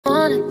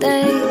on a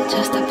date,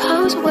 just a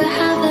pose we're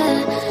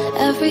having.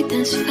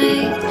 Everything's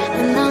fake,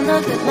 and none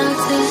of it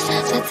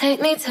matters. So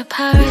take me to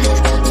Paris,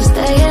 we'll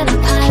stay in a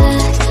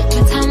palace.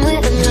 Pretend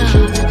we're in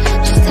love,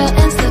 just to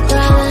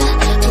Instagram.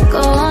 We'll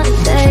go on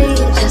a date,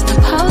 just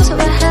a pose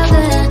we're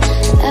having.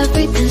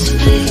 Everything's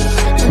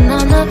fake, and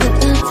none of it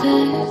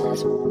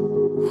matters.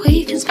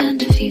 We can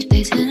spend a few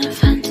days in a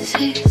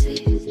fantasy,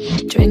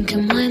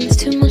 drinking wine that's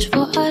too much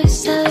for our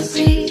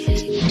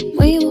salaries.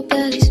 We will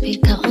barely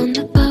speak out on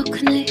the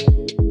balcony,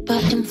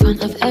 but in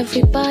front of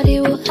everybody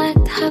we'll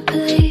act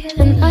happily.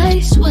 And I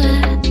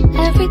swear,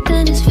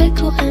 everything is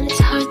fickle and it's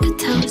hard to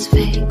tell it's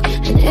fake.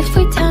 And if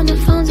we turn the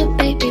phones up,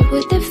 baby,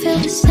 would it feel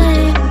the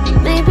same?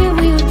 Maybe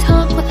we would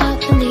talk without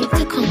the need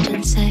to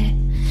compensate.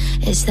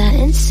 Is that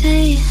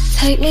insane?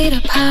 Take me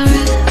to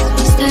Paris,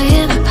 we'll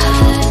stay in a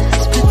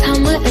palace.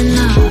 Pretend we're in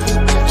love,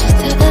 just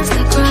to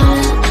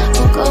Instagram.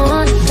 We'll go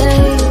on a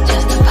date,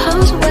 just a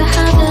pose we're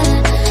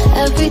having.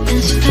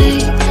 Everything's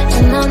fake,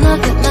 and none of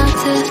it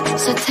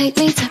matters. So take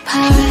me to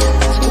Paris,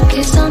 we'll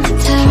kiss on the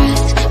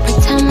terrace.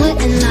 Pretend we're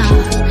in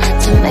love,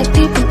 to make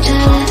people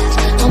jealous.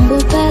 And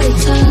we'll barely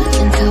talk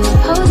until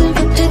we're posing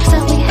for pics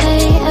that we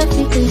hate.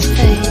 Everything's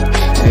fake,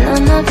 and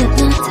none of it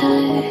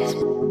matters.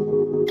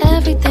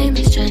 Everything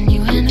is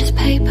genuine, it's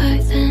paper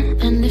thin.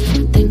 And if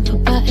you think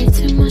about it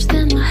too much,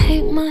 then I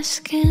hate my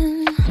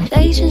skin.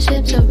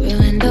 Relationships are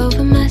ruined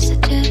over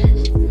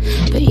messages,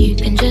 but you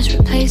can just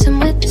replace them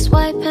with a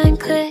swipe and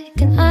click.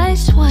 And I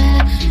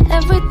swear,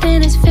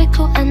 everything is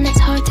fickle and it's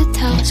hard to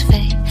tell it's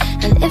fake.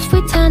 And if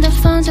we turn the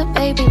phones up,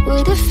 baby,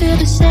 would it feel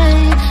the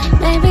same?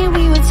 Maybe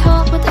we would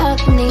talk without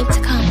the need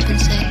to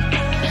compensate.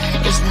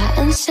 Is that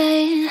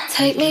insane?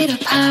 Take me to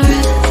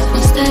Paris,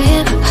 we'll stay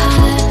in a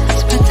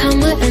palace.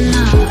 Pretend we're in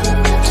love,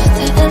 just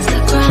to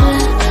Instagram.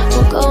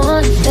 We'll go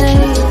on a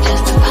date,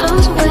 just a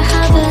pose we're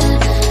having.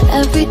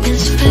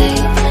 Everything's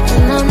fake,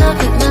 and none of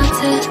it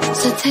matters.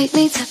 So take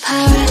me to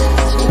Paris,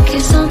 we'll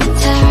kiss on the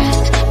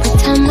terrace.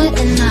 Pretend we're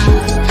in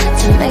love,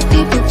 to make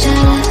people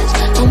jealous.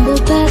 And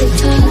we'll barely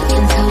talk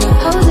until we're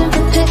posing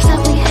for pics that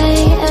we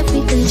hate.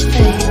 Everything's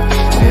fake,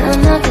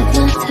 and none of it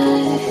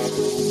matters.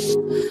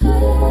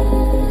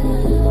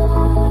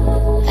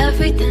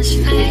 Everything's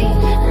fake,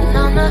 and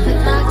none of it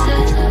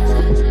matters.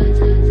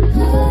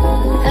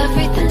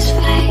 Everything's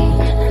fake,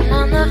 and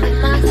none of it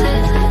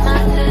matters.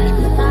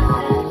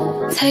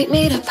 Take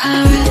me to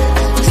Paris,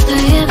 we'll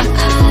stay in a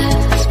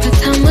palace.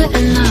 Pretend we're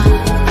in love,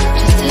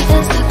 just to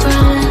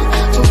Instagram.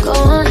 We'll go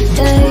on a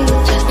date,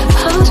 just a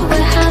pose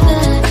we're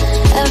having.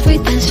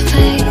 Everything's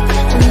fake,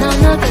 and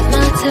none of it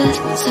matters.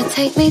 So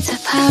take me to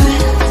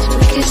Paris,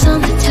 we'll kiss on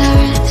the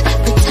terrace.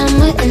 Pretend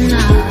we're in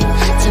love,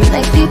 to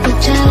make people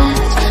jealous.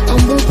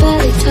 And we'll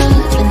barely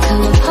talk until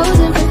we're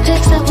posing for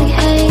pics that we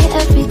hate.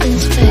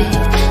 Everything's fake,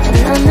 and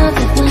none of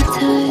it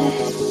matters.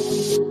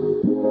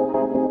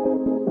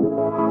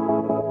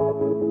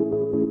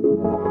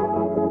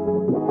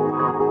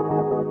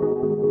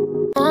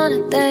 On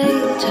a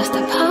date, just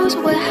a pose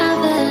we're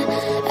having.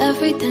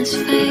 Everything's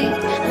fake,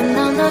 and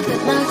none of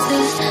it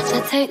matters. So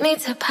take me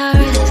to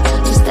Paris,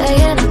 we'll stay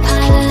in a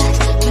palace.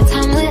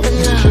 Pretend we're in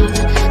love,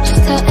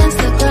 just to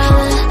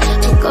Instagram.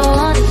 We'll go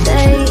on a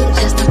date,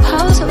 just a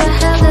pose we're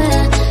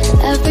having.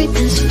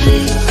 Everything's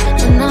fake,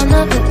 and none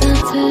of it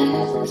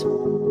matters.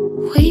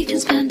 We can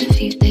spend a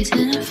few days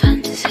in a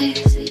fantasy,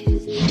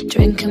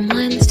 drinking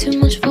wine that's too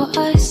much for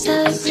our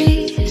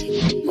salaries.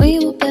 We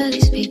will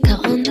barely speak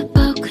out on the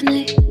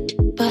balcony,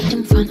 but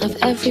in front of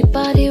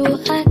everybody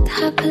we'll act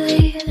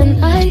happily.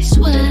 And I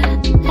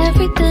swear,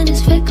 everything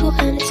is fickle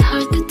and it's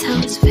hard to tell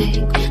it's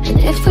fake. And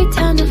if we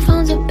turn the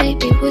phones up,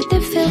 baby, would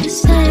it feel the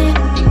same?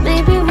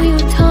 Maybe we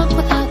would talk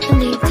without the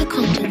need to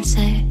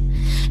compensate.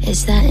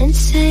 Is that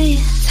insane?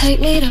 Take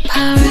me to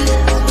Paris,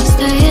 we'll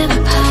stay in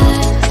a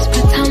palace.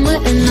 Pretend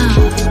we're in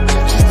love,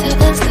 just to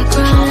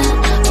Instagram.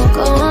 We'll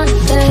go on a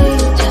date,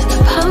 just a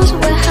pose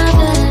we're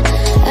having.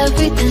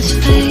 Everything's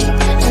fake,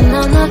 and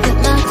none of it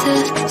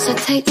matters. So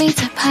take me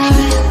to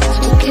Paris,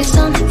 we'll kiss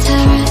on the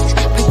terrace.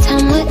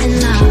 Pretend we're in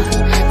love,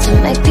 to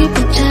make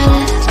people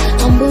jealous.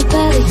 And we'll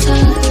barely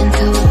talk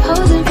until we're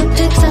posing for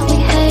pics that we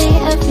hate.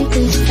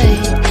 Everything's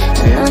fake,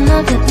 and none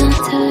of it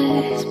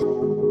matters.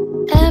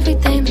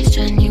 Everything is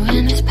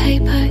genuine, it's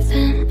paper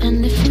thin.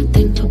 And if you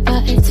think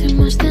about it too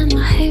much, then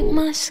I hate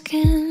my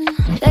skin.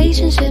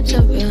 Relationships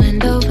are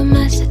ruined over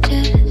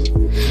messages,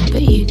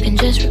 but you can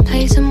just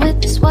replace them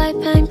with a swipe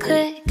and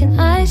click. And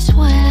I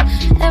swear,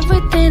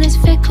 everything is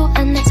fickle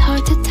and it's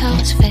hard to tell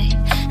it's fake.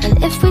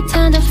 And if we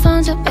turn the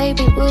phones up,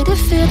 baby, would it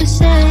feel the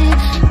same?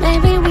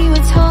 Maybe we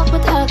would talk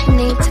without the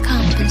need to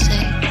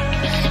compensate.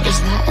 Is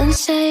that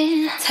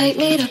insane? Take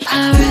me to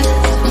Paris,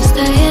 we'll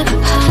stay in a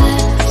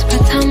palace.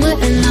 Pretend we're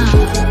in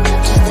love,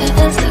 just to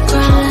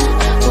Instagram.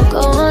 We'll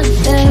go on a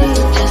date,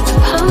 just a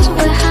pose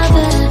we're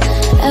having.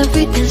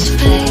 Everything's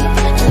fake,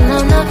 and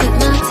none of it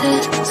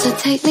matters. So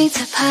take me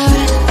to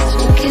Paris,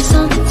 we'll kiss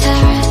on the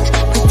terrace.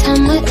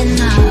 Pretend we're in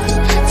love,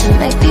 to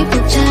make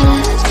people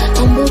jealous.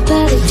 And we'll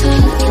barely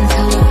talk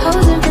until we're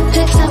posing for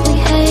pics that we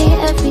hate.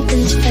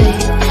 Everything's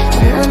fake,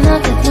 and none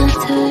of it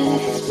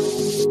matters.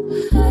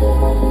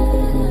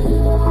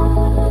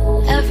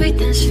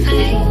 Everything's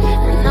fake,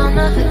 and none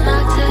of it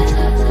matters.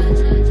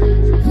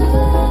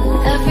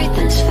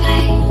 Everything's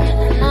fake,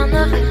 and none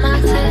of it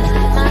matters.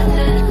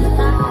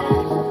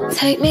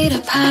 Take me to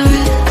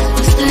Paris,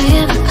 we'll stay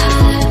in a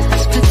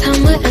palace. Pretend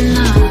we're in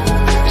love,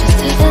 just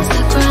to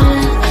Instagram.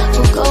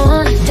 We'll go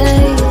on a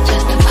date,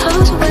 just to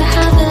pose we're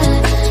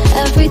having.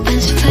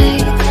 Everything's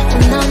fake,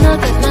 and none of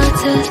it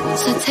matters.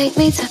 So take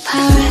me to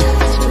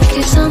Paris, we'll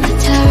kiss on the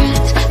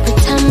terrace.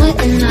 Pretend we're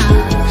in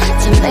love,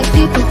 to make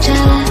people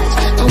jealous.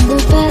 And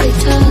we'll barely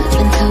talk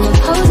until we're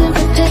posing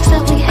for pics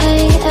that we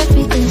hate.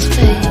 Everything's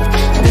fake,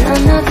 and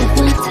none of it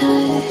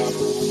matters.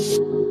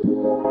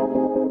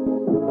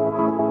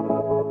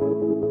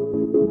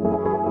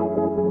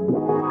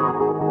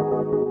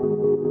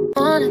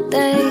 On a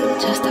date,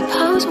 just a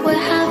pose we're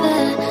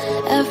having.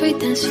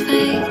 Everything's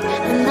fake,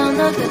 and none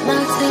of it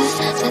matters.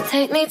 So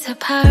take me to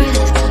Paris,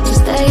 we'll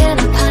stay in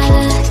a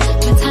palace.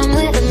 Pretend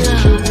we're in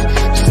love,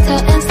 just to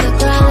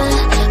Instagram.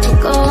 We'll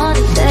go on a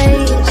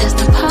date,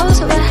 just a pose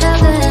we're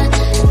having.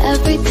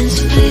 Everything's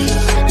fake,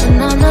 and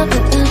none of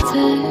it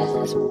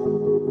matters.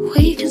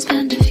 We can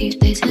spend a few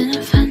days in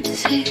a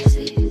fantasy,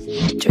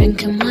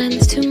 drinking wine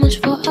that's too much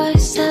for our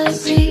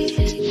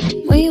salaries.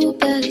 We will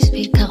barely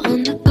speak out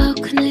on the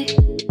balcony,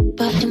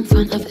 but in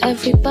front of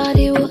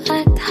everybody we'll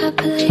act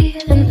happily.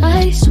 And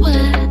I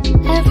swear,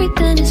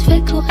 everything is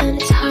fickle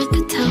and it's hard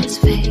to tell it's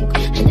fake.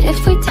 And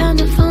if we turn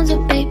the phones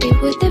up, baby,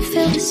 would it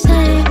feel the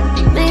same?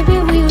 Maybe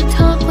we would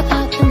talk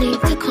without the need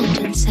to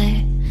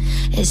compensate.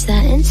 Is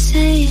that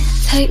insane?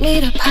 Take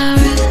me to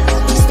Paris,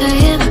 we'll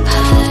stay in a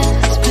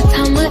palace.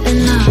 Pretend we're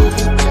in love,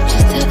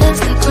 just to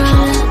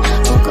Instagram.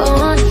 We'll go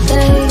on a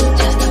date,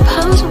 just to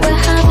pose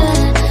we're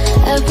having.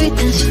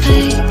 Everything's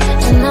fake,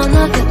 and none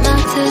of it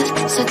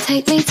matters. So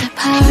take me to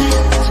Paris,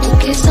 we'll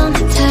kiss on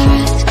the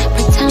terrace.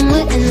 Pretend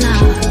we're in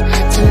love,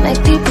 to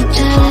make people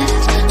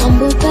jealous. And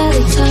we'll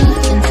barely talk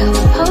until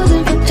we're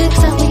posing for pics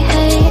that we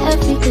hate.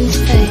 Everything's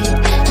fake,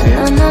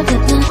 and none of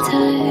it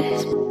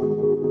matters.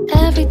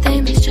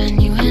 Everything is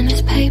genuine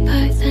is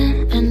paper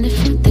thin, and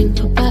if you think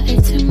about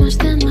it too much,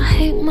 then I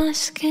hate my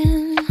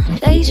skin.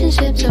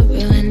 Relationships are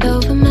ruined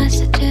over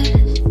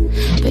messages,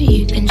 but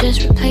you can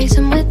just replace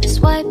them with a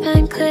swipe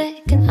and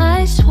click. And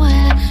I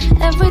swear,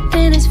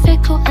 everything is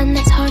fickle and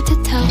it's hard to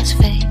tell it's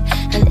fake.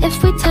 And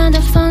if we turn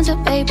the phones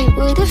up, baby,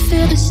 would it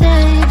feel the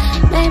same?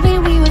 Maybe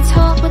we would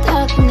talk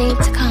without the need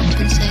to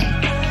compensate.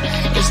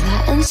 Is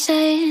that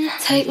insane?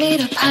 Take me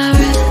to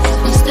Paris,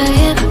 we'll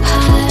stay in a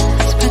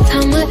palace.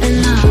 Pretend we're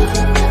in love,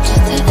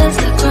 just to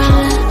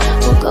Instagram.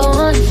 We'll go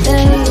on a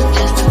date,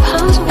 just to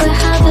pose we're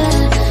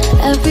having.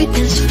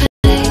 Everything's fake,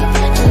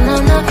 and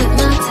none of it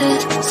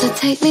matters. So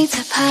take me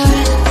to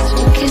Paris,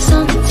 we'll kiss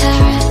on the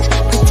terrace.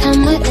 Pretend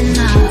we're in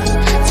love,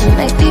 to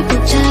make people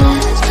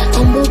jealous.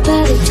 And we'll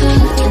barely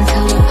talk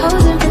until we're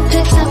posing for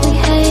pics that we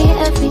hate.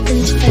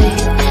 Everything's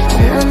fake,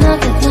 and none of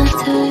it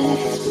matters.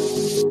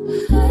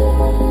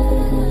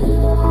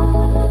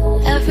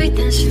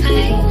 Everything's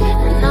fake,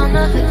 and none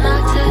of it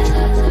matters.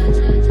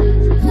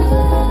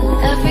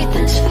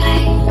 Everything's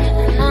fake,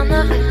 and none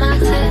of it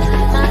matters.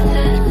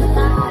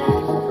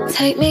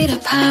 Take me to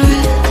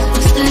Paris,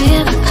 we'll stay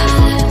in a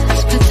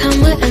palace. Pretend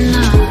we're in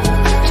love,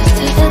 just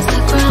to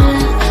Instagram.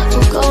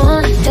 We'll go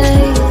on a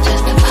date,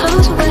 just to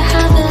pose we're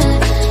having.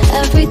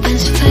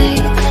 Everything's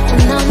fake,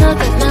 and none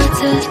of it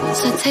matters.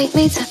 So take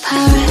me to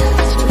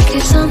Paris, we'll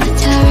kiss on the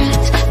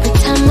terrace.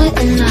 Pretend we're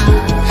in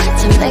love,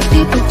 to make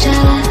people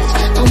jealous.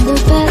 And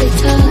we'll barely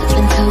talk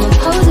until we're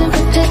posing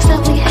for pics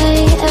that we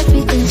hate.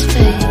 Everything's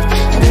fake,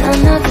 and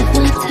none of it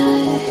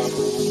matters.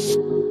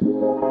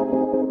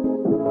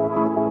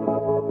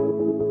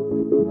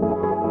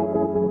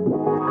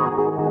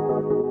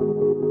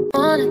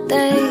 On a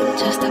date,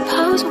 just a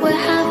pose we're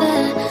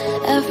having.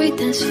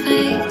 Everything's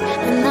fake,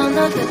 and none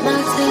of it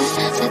matters.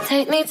 So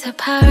take me to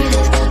Paris,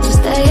 we'll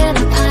stay in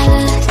a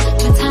palace.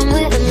 Pretend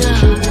we're in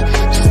love,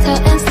 just to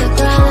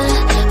Instagram.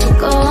 We'll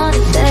go on a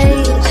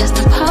date, just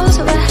a pose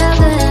we're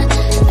having.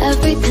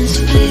 Everything's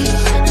fake,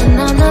 and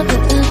none of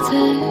it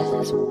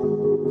matters.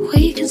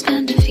 We can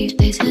spend a few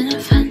days in a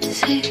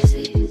fantasy,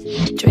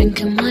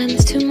 drinking wine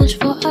that's too much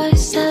for our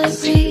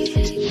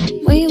salaries.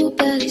 We will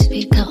barely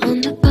speak out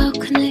on the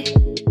balcony,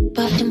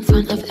 but in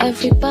front of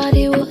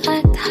everybody we'll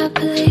act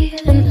happily.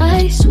 And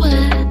I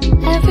swear,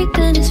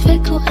 everything is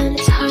fickle and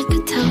it's hard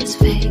to tell it's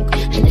fake.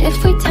 And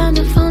if we turn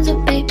the phones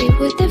up, baby,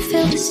 would it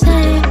feel the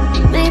same?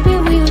 Maybe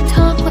we would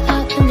talk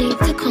without the need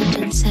to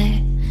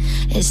compensate.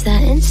 Is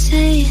that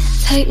insane?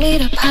 Take me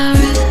to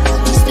Paris,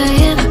 we'll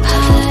stay in a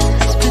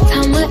palace.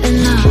 Pretend we're in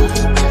love,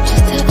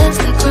 just to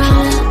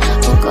Instagram.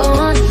 We'll go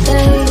on a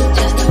date,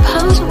 just to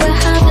pose we're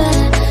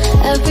having.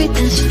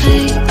 Everything's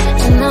fake,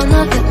 and none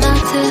of it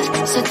matters.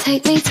 So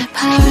take me to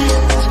Paris,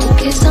 we'll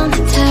kiss on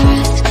the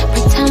terrace.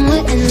 Pretend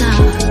we're in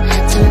love,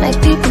 to make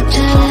people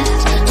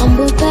jealous. And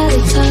we'll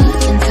barely talk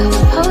until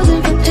we're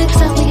posing for pics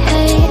that we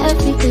hate.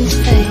 Everything's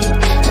fake,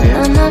 and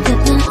none of it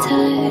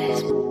matters.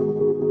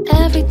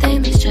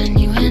 Everything is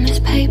genuine is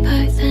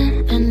paper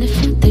thin, and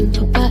if you think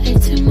about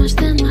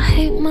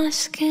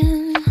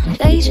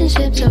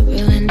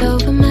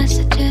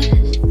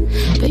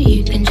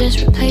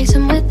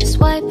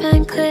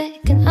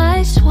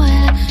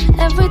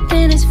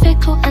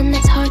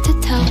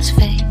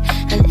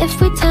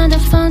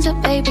phones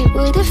up, baby,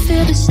 would it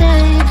feel the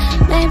same?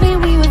 Maybe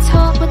we would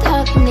talk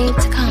without the need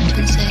to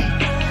compensate.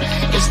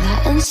 Is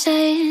that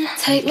insane?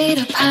 Take me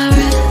to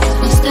Paris,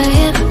 we'll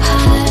stay in a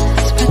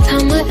palace,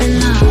 pretend we're in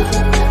love,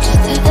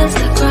 just to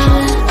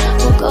Instagram.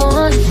 We'll go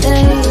on a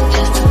date,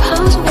 just to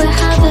pose we're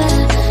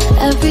having.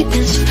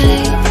 Everything's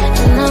fake,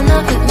 and none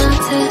of it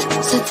matters.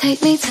 So take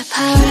me to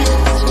Paris,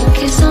 we'll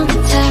kiss on the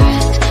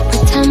terrace,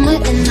 pretend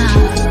we're in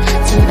love,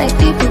 to make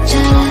people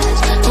jealous.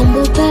 And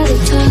we'll barely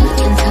talk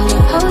until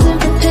we're posing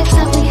for pics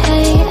that we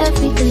hate.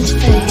 Everything's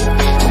fake,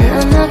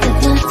 and none of it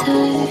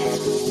matters.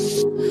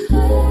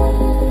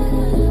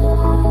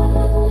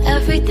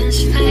 Everything's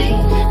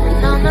fake, and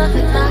none of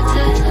it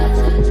matters.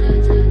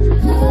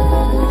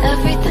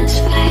 Everything's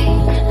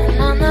fake, and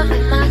none of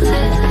it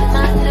matters.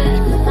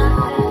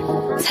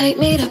 Take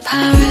me to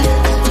Paris,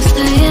 we'll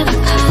stay in a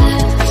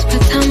palace,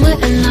 pretend we're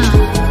in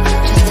love,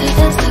 just to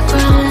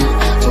Instagram.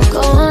 We'll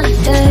go on a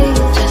date,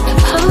 just to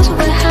pose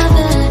we're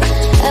having.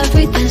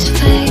 Everything's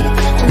fake,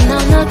 and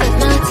none of it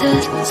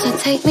matters. So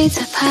take me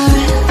to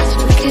Paris,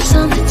 we'll kiss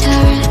on the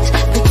terrace,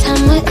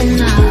 pretend we're in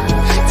love,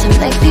 to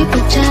make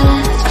people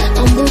jealous.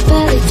 And we'll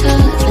barely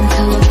talk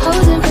until we're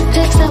posing for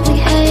pics that we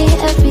hate.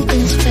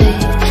 Everything's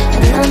fake,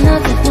 and none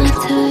of it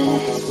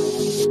matters.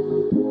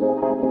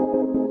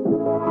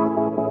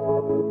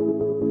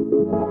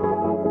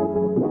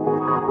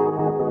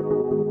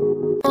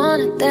 On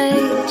a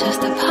date,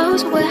 just a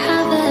pose we're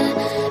having.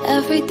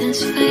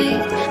 Everything's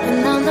fake,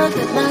 and none of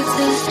it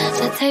matters.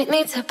 So take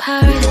me to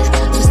Paris,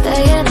 we'll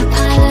stay in a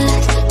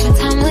palace,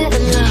 pretend we're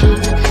in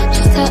love,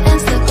 just to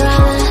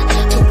Instagram.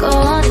 We'll go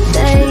on a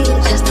date,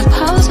 just a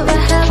pose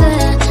we're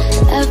having.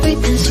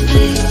 Everything's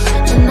fake,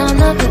 and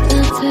none of it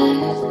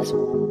matters.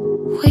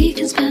 We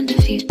can spend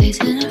a few days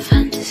in a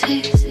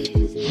fantasy,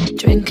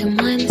 drinking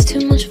wine that's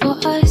too much for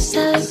our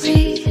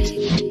salaries.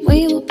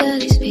 We will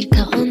barely speak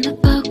out on the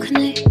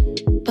balcony,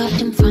 but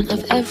in front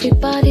of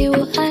everybody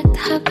we'll act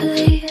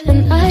happily.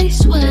 And I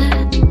swear,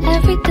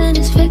 everything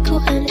is fickle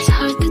and it's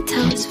hard to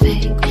tell it's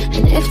fake.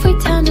 And if we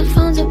turn the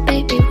phones up,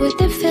 baby, would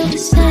it feel the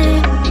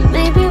same?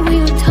 Maybe we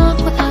would talk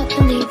without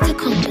the need to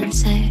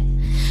compensate.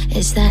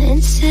 Is that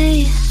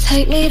insane?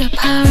 Take me to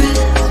Paris,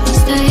 we'll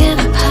stay in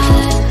a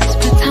palace,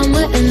 pretend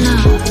we're in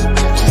love,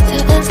 just to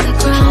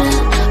Instagram.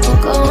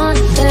 We'll go on a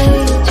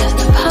date, just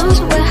to pose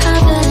we're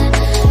having.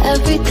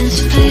 Everything's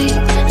fake,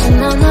 and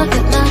none of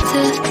it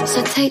matters. So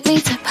take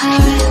me to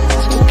Paris,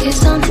 we'll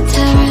kiss on the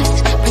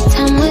terrace,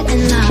 pretend we're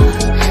in love,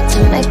 to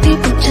make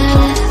people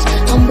jealous.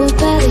 And we'll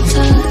barely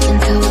talk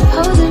until we're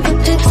posing for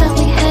pics that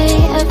we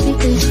hate.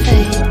 Everything's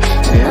fake,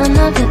 and none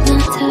of it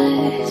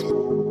matters.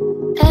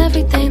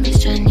 Everything is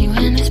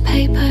genuine is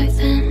paper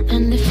thin,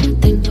 and if you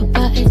think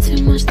about it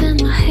too much,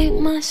 then I hate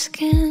my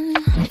skin.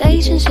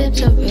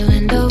 Relationships are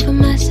ruined over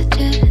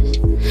messages,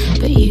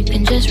 but you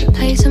can just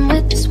replace them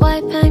with a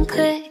swipe and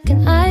click.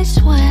 And I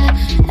swear,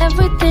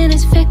 everything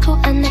is fickle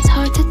and it's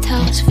hard to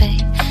tell it's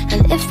fake.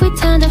 And if we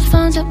turn the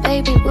phones up,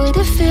 baby, would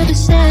it feel the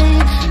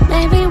same?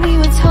 Maybe we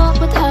would talk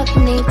without the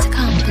need to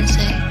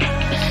compensate.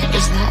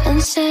 Is that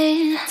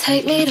insane?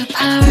 Take me to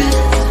Paris,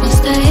 we'll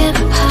stay in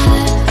a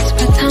palace,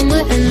 pretend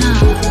we're in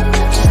love,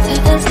 just to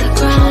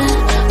Instagram.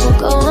 We'll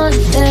go on a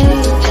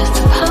date, just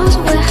to pose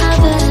we're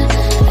having.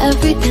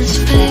 Everything's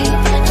fake,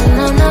 and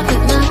none of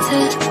it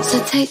matters. So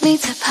take me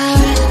to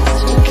Paris,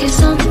 we'll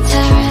kiss on the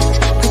terrace,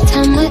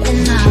 pretend we're in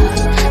love,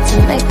 to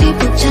make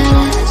people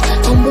jealous.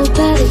 And we'll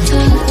barely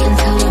talk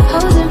until we're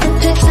posing for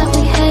pics that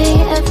we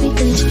hate.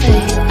 Everything's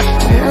fake,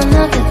 and none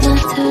of it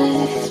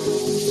matters.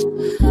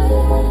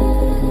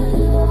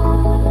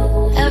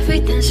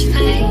 Everything's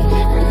fake,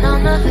 and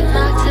none of it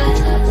matters.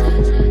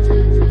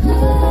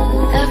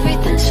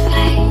 Everything's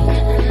fake,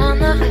 and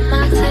none of it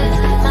matters.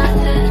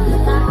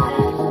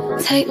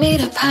 Take me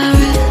to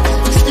Paris,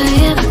 we'll stay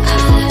in a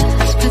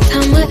palace,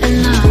 pretend we're in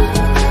love,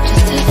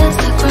 just to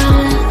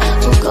Instagram.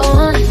 We'll go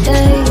on a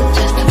date,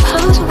 just to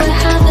pose we're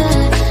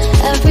having.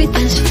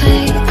 Everything's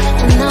fake,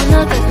 and none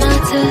of it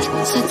matters.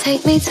 So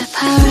take me to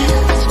Paris,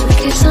 we'll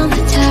kiss on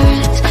the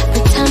terrace,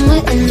 pretend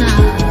we're in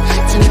love,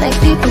 to make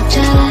people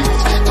jealous.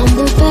 And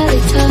we'll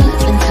barely talk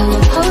until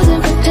we're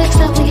posing for pics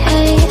that we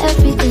hate.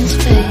 Everything's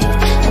fake,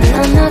 and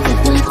none of it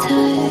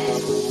matters.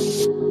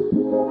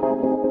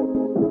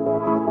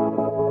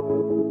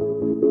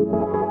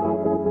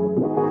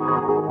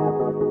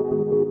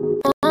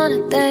 On a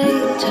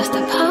date, just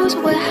a pose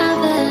we're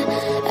having.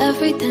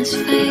 Everything's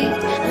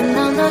fake, and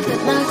none of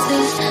it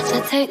matters.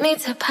 So take me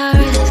to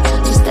Paris,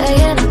 we'll stay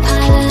in a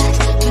palace,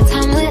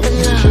 pretend we're in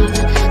love,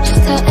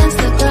 just to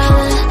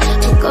Instagram.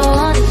 We'll go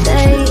on a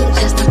date,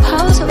 just a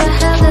pose we're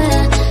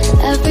having.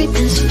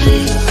 Everything's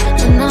fake,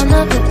 and none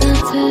of it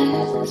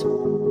matters.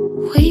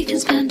 We can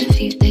spend a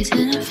few days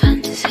in a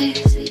fantasy,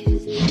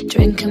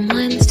 drinking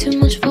wine that's too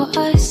much for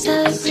our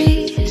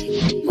salaries.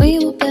 We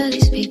will barely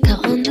speak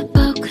out on the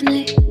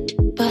balcony,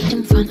 but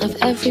in front of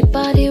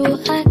everybody we'll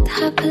act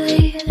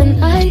happily.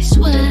 And I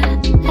swear,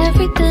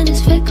 everything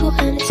is fickle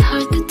and it's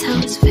hard to tell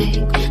it's fake.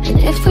 And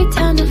if we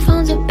turn the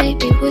phones up,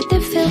 baby, would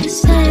it feel the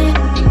same?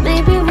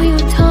 Maybe we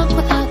would talk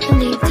without the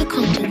need to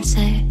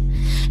compensate.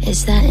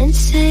 Is that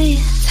insane?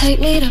 take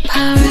me to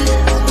Paris.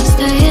 We'll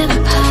stay in a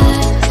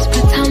palace,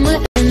 pretend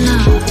we're in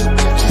love.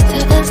 Just to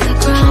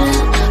Instagram,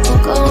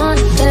 we'll go on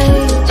a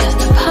date. Just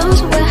to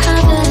pose we're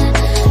having,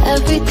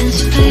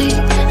 everything's fake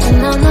and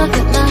none of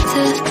it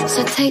matters.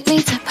 So take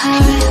me to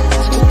Paris,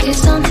 we'll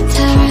kiss on the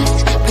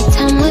terrace,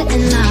 pretend we're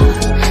in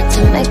love.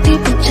 To make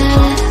people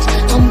jealous,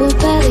 and we'll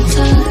barely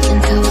touch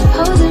until we're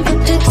posing for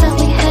pics that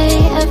we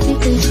hate.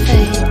 Everything's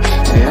fake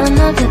and none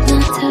of it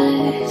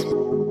matters.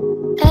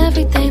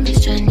 Everything is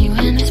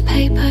genuine is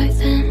paper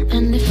thin,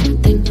 and if you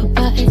think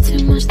about it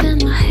too much,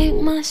 then I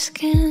hate my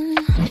skin.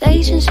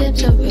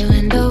 Relationships are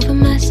ruined over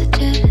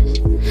messages,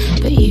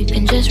 but you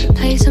can just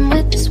replace them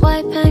with a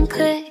swipe and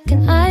click.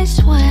 And I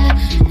swear,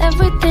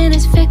 everything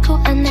is fickle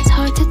and it's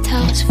hard to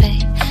tell it's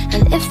fake.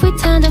 And if we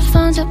turned our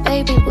phones up,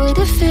 baby, would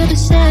it feel the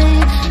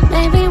same?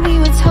 Maybe we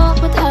would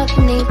talk without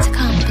the need to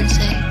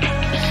compensate.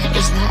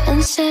 Is that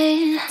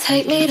insane?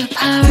 Take me to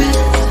Paris,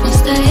 we'll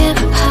stay in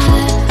a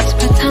palace,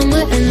 pretend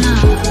we're in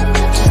love.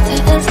 Just to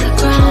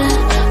Instagram,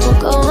 we'll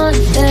go on a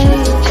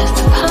date. Just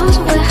to pose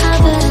we're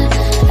having,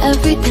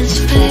 everything's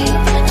fake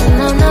and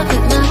none of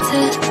it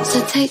matters. So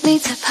take me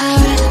to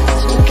Paris,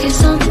 we'll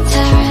kiss on the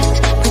terrace,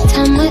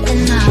 pretend we're in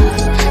love.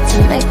 To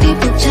make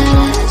people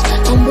jealous,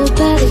 and we'll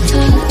barely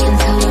touch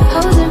until we're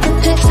posing for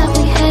pics that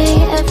we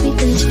hate.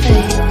 Everything's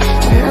fake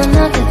and none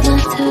of it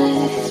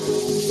matters.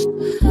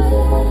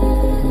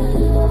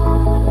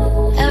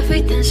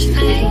 Everything's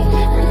fake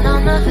and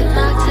none of it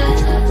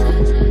matters.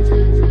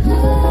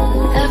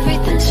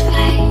 Everything's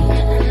fake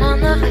and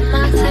none of it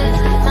matters.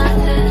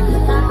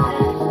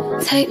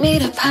 Take me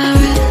to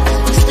Paris,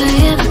 we'll stay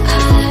in a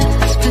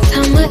palace,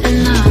 pretend we're in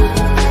love.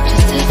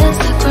 Just to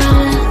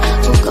Instagram,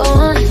 we'll go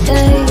on a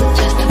date.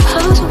 Just to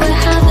pose we're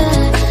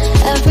having,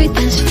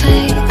 everything's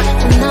fake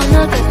and none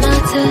of it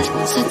matters.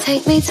 So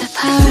take me to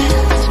Paris,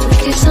 we'll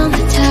kiss on the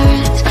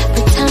terrace,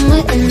 pretend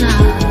we're in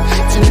love.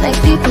 To make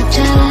people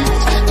jealous,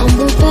 and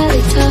we'll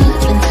barely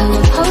touch until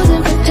we're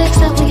posing for pics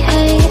that we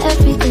hate.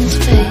 Everything's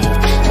fake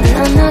and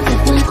none of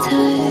it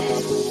matters.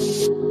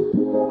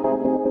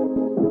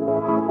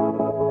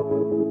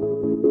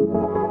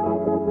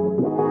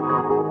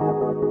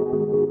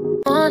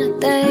 On a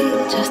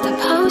date, just a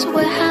pose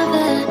we're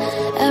having,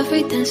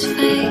 everything's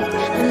fake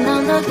and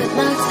none of it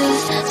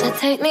matters. So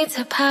take me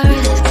to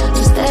Paris,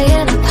 we'll stay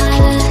in a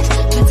palace,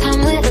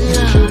 pretend we're in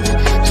love.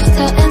 Just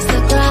to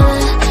Instagram,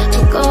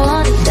 we'll go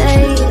on a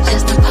date.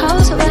 Just a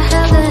pose we're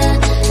having,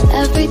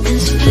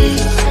 everything's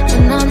fake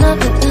and none of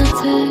it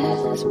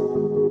matters.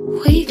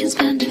 We can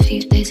spend a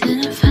few days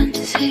in a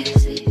fantasy,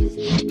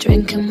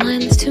 drinking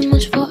wine that's too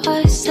much for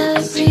our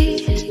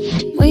salaries.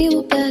 We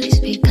will barely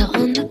speak out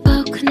on the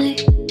balcony,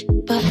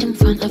 but in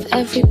front of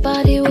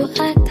everybody we'll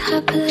act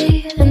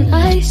happily. And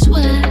I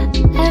swear,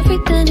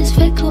 everything is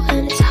fickle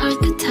and it's hard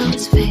to tell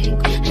it's fake.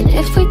 And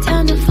if we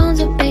turn the phones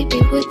up,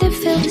 baby, would it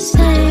feel the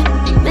same?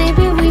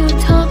 Maybe we would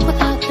talk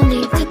without the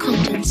need to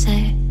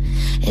compensate.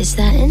 Is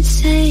that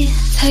insane?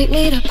 Take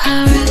me to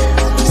Paris,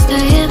 we'll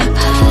stay in a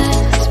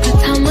palace,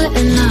 pretend we're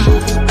in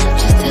love.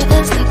 Just to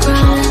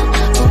Instagram,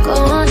 we'll go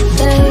on a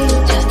date.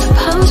 Just to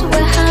pose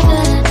we're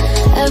having,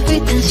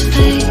 everything's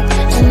fake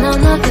and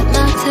none of it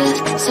matters.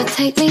 So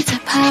take me to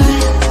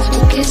Paris,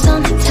 we'll kiss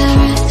on the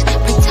terrace,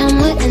 pretend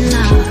we're in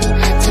love.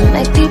 To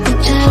make people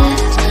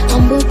jealous,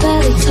 and we'll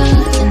barely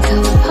touch until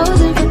we're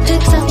posing for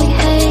pics that we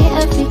hate.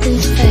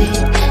 Everything's fake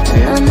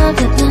and none of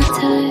it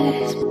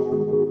matters.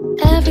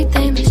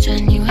 Everything is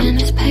genuine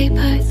is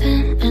paper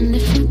thin, and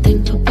if you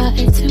think about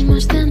it too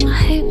much, then I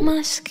hate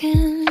my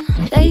skin.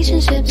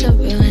 Relationships are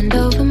ruined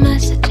over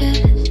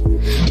messages,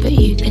 but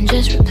you can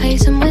just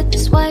replace them with a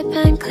swipe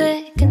and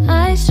click. And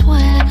I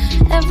swear,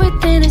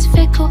 everything is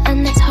fickle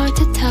and it's hard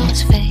to tell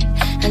it's fake.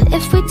 And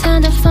if we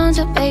turned our phones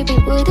up, baby,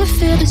 would it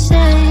feel the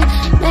same?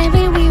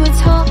 Maybe we would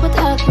talk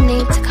without the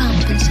need to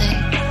compensate.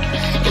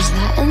 Is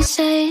that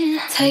insane?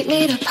 Take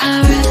me to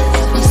Paris,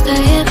 we'll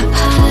stay in a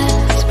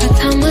palace,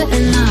 pretend we're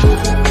in love.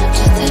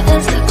 Just to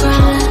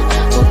Instagram,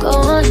 we'll go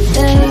on a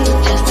date.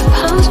 Just to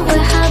pose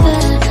we're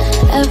having,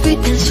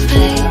 everything's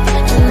fake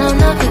and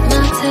none of it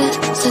matters.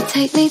 So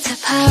take me to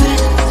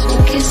Paris,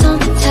 we'll kiss on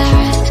the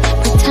terrace,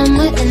 pretend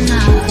we're in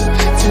love.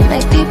 To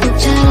make people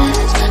jealous,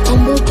 and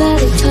we'll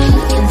barely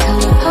touch until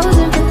we're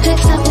posing for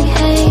pics that we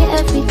hate.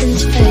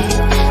 Everything's fake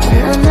and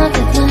none of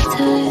it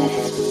matters.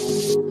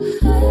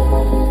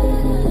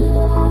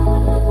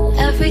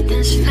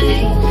 Everything's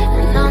fake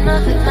and none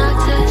of it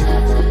matters.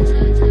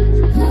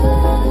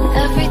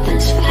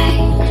 Everything's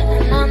fake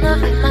and none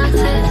of it matters.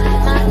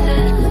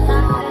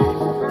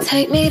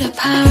 Take me to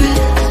Paris,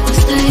 we'll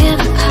stay in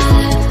a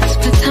palace,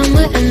 pretend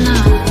we're in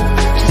love.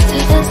 Just to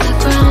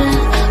Instagram,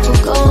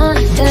 we'll go on a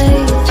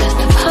date. Just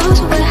to pose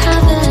we're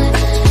having,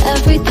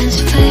 everything's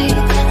fake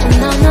and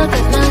none of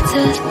it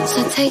matters. So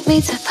take me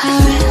to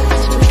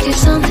Paris, we'll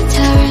kiss on the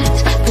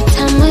terrace,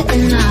 pretend we're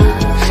in love.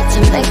 To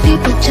make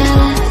people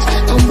jealous,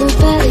 and we'll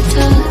barely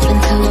touch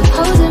until we're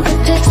posing for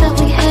pics that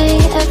we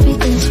hate.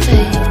 Everything's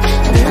fake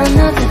and none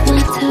of it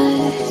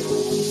matters.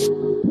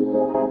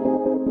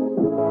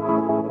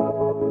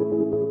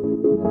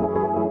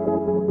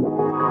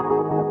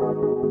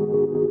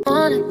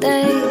 On a date.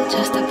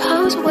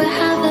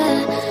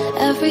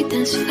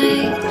 everything's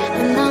fake,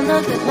 and none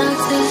of it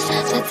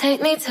matters. So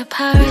take me to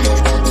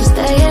Paris, we'll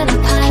stay in a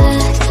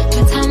palace,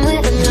 pretend we're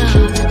in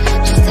love,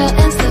 just to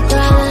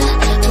Instagram.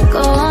 We'll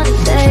go on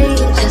a date,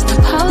 just to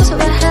pose we're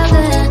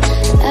heaven.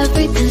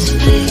 Everything's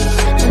fake,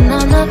 and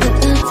none of it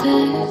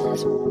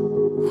matters.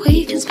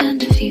 We can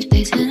spend a few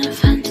days in a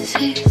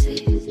fantasy,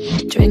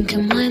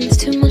 drinking wine that's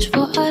too much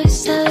for our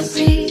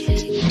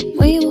salaries.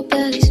 We will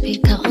barely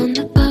speak out on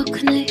the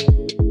balcony,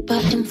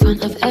 but in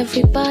front of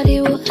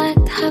everybody we'll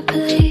act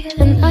happily.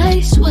 And I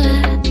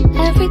swear,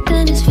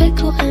 everything is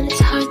fickle and it's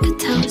hard to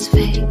tell it's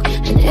fake.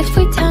 And if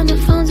we turn the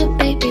phones up,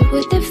 baby,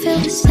 would it feel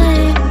the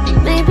same?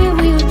 Maybe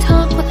we would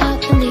talk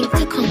without the need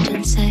to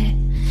compensate.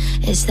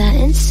 Is that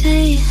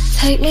insane?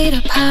 Take me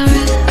to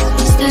Paris,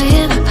 we'll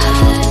stay in a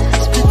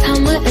palace,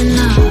 pretend we're in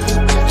love,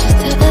 just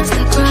to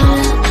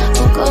Instagram.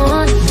 We'll go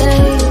on a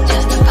date,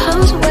 just to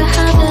pose we're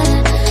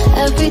having.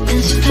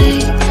 Everything's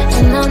fake,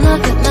 and none of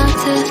it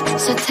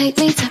matters. So take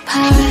me to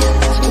Paris,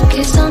 we'll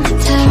kiss on the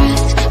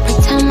terrace,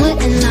 pretend we're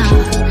in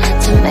love,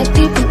 to make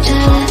people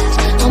jealous.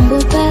 And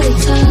we'll barely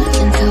touch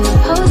until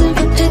we're posing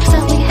for pics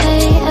that we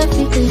hate.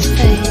 Everything's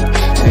fake,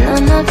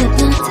 and none of it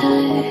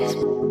matters.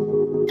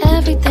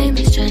 Everything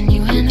is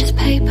genuine is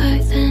paper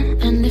thin,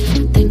 and if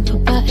you think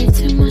about it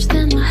too much,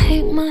 then I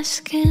hate my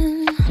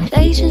skin.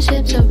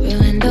 Relationships are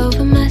ruined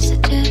over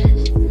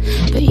messages,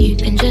 but you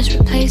can just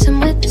replace them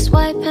with a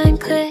swipe and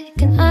click.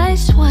 And I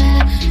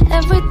swear,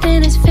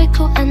 everything is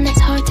fickle and it's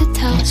hard to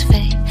tell it's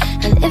fake.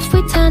 And if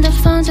we turn the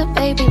phones up,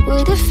 baby,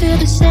 would it feel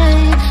the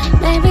same?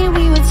 Maybe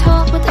we would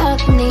talk without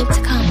the need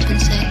to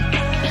compensate.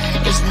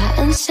 Is that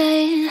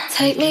insane?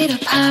 Take me to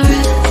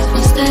Paris,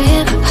 we'll stay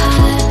in a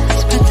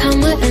palace,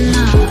 pretend we're in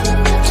love,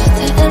 just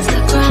to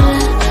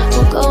Instagram.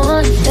 We'll go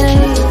on a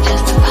date,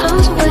 just to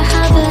pose we're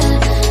having.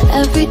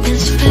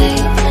 Everything's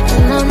fake,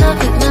 and none of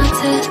it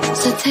matters.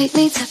 So take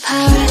me to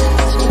Paris,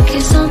 we'll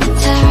kiss on the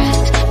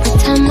terrace,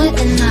 pretend we're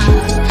in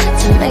love,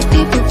 to make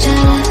people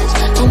jealous.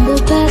 And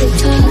we'll barely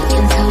touch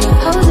until we're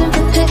posing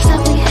for pics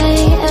that we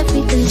hate.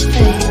 Everything's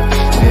fake,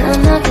 and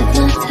none of it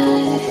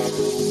matters.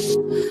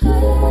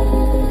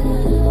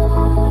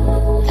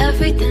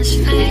 Everything's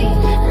fake,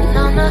 and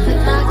none of it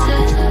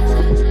matters.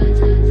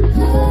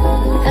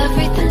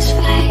 Everything's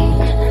fake,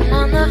 and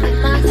none of it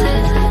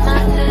matters.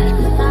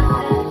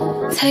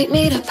 Take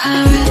me to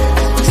Paris,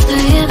 we'll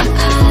stay in a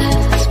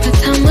palace,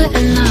 pretend we're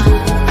in love,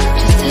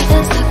 just to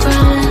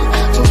Instagram.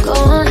 We'll go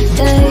on a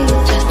date,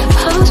 just to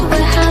pose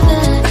we're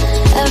having.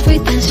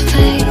 Everything's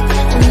fake,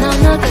 and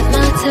none of it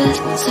matters.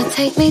 So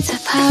take me to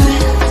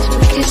Paris,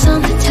 we'll kiss on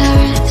the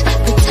terrace,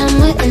 pretend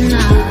we're in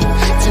love,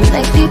 to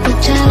make people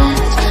jealous.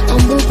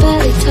 And we'll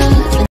barely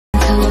touch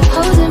until we're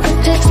posing for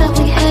pics that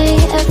we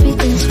hate.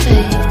 Everything's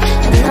fake,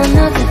 and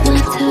none of it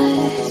matters.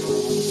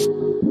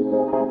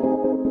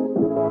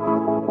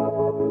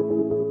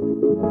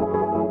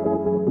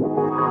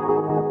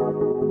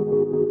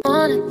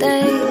 On a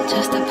date,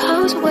 just to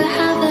pose we're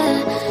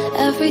having.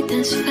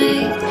 Everything's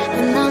fake,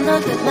 and none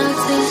of it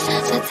matters.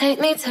 So take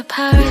me to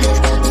Paris,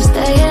 we'll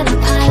stay in a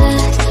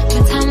palace,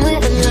 pretend we're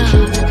in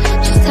love,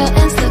 just to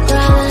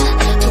Instagram.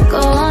 We'll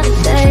go on a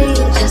date,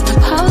 just to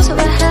pose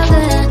we're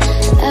having.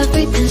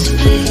 Everything's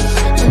fake,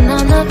 and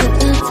none of it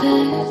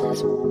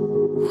matters.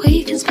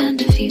 We can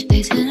spend a few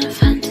days in a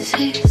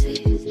fantasy,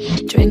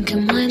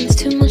 drinking wine that's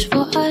too much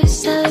for our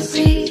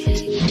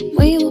salaries.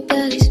 We will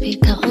barely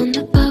speak out on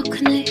the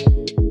balcony,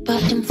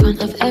 but in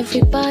front of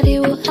everybody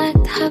we'll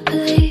act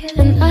happily.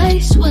 And I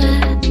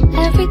swear,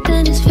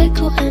 everything is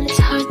fickle and it's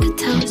hard to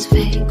tell it's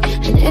fake.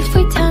 And if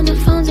we turn the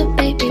phones up,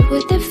 baby,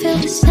 would it feel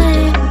the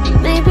same?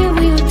 Maybe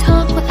we would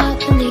talk without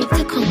the need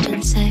to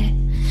compensate.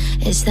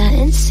 Is that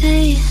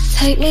insane?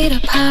 Take me to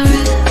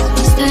Paris,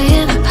 we'll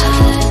stay in a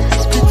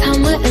palace,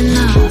 pretend we're in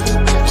love,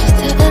 just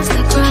to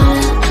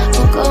Instagram.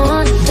 We'll go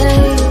on a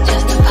date,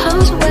 just to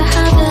pose we're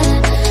having.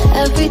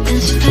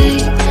 Everything's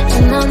fake,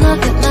 and none of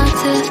it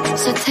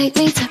matters. So take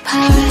me to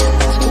Paris,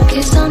 we'll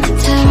kiss on the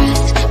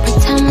terrace,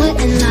 pretend we're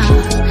in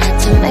love,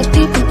 to make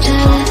people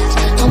jealous.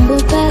 And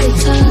we'll barely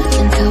touch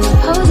until we're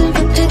posing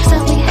for pics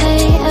that we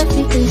hate.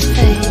 Everything's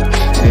fake,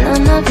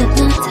 and none of it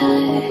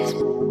matters.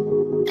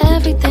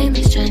 Everything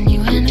is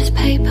genuine is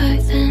paper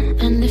thin,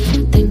 and if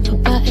you think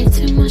about it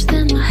too much,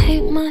 then I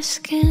hate my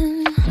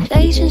skin.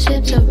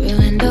 Relationships are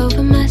ruined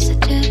over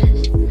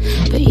messages,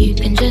 but you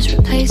can just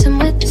replace them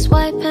with a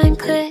swipe and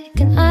click.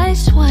 And I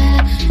swear,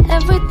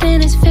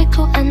 everything is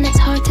fickle and it's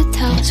hard to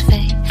tell it's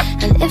fake.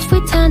 And if we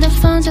turn the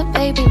phones up,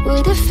 baby,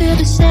 would it feel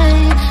the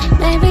same?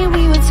 Maybe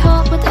we would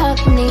talk without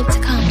the need to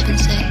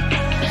compensate.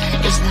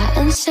 Is that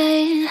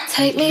insane?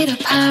 Take me to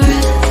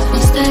Paris,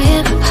 we'll stay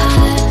in a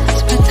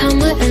palace,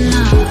 pretend we're in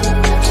love,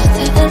 just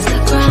to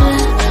Instagram.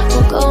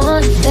 We'll go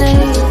on a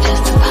date,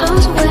 just to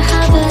pose we're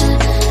having.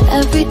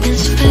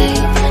 Everything's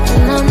fake,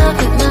 and none of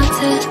it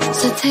matters.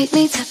 So take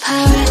me to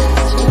Paris,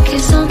 we'll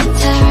kiss on the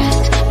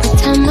terrace,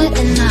 pretend we're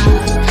in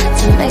love,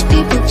 to make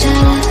people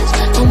jealous.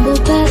 And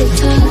we'll barely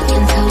touch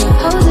until we're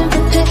posing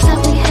for pics that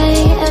we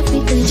hate.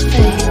 Everything's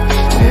fake,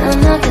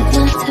 and none of it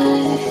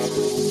matters.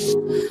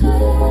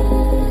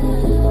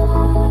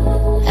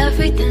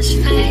 Everything's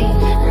fake,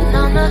 and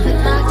none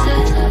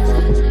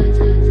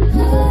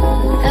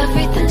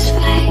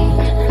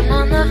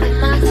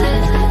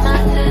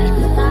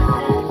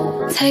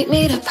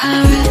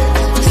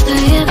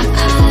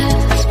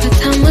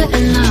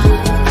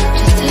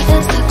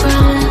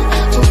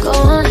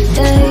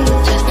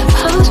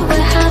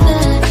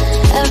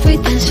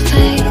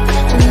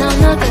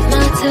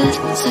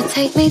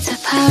take me to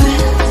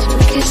Paris. We'll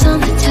kiss on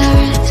the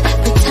terrace,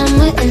 pretend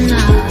we're in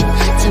love,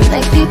 to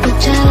make people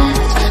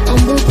jealous. And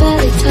we'll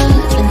barely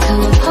talk until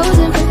we're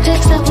posing for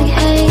pics that we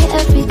hate.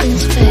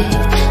 Everything's fake,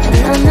 and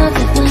none of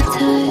it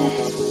matters.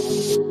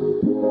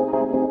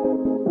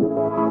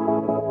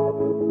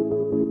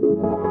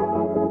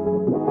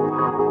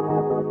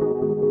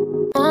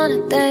 On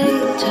a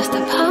date, just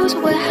a pose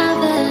we're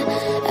having.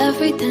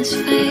 Everything's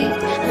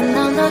fake, and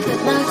none of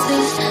it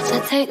matters. So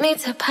take me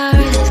to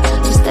Paris,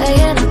 we'll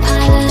stay in a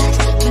palace,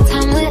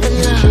 pretend we're in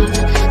love,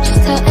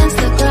 just to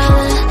Instagram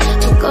it.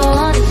 We'll go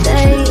on a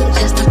date,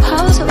 just a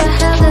pose we're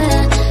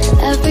having.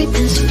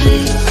 Everything's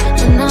fake,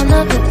 and none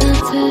of it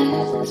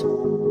matters.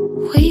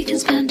 We can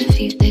spend a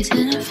few days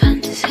in a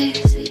fantasy,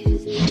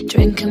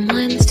 drinking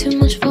wine that's too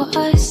much for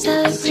our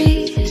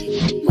salaries.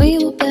 We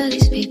will barely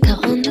speak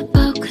out on the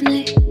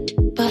balcony,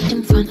 but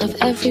in front of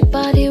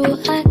everybody we'll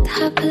act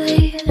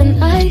happily.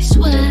 And I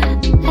swear,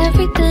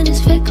 everything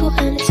is fickle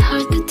and it's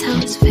hard to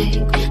tell it's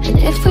fake. And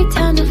if we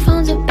turn the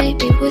phones up,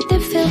 baby, would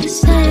it feel the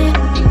same?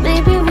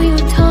 Maybe we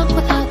would talk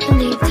without the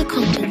need to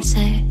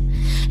compensate.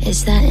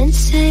 Is that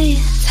insane?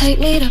 Take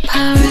me to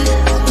Paris,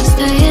 we'll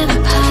stay in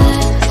a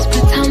palace,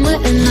 pretend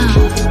we're in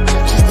love,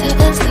 just to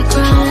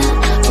Instagram it.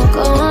 We'll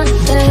go on a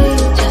date,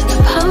 just a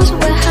pose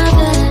we're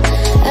having.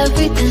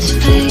 Everything's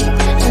fake,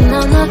 and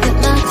none of it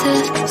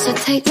matters. So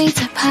take me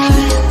to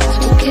Paris,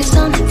 we'll kiss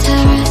on the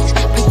terrace,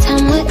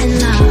 pretend we're in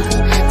love,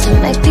 to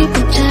make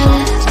people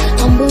jealous.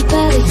 And we'll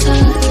barely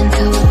talk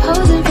until we're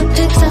posing for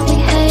pics that we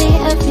hate.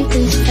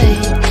 Everything's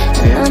fake,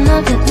 and none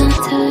of it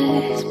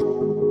matters.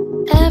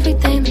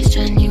 Everything is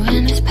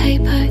genuine is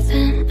paper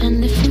thin,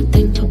 and if you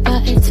think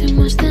about it too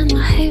much, then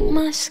I hate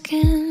my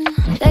skin.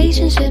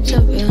 Relationships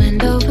are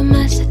ruined over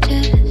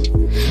messages,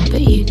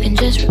 but you can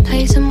just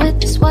replace them with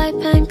the swipe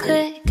and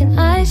click. And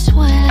I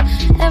swear,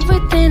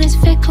 everything is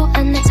fickle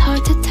and it's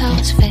hard to tell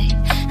it's fake.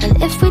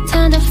 And if we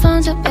turn the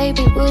phones up,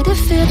 baby, would it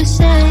feel the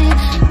same?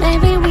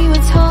 Maybe we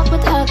would talk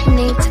without the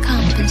need to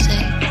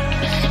compensate.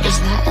 Is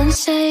that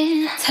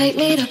insane? Take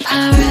me to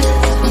Paris,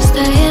 we'll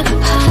stay in a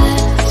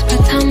palace,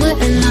 pretend we're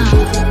in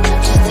love,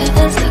 just to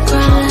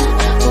Instagram it.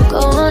 We'll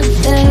go on a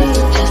date,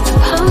 just a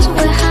pose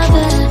we're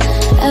having.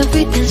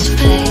 Everything's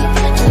fake,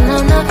 and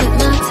none of it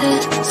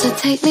matters. So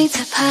take me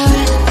to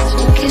Paris,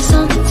 we'll kiss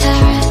on the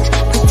terrace,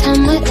 pretend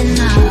we're in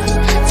love,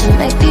 to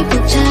make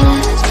people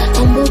jealous.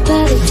 And we'll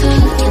barely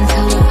talk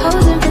until we're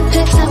posing for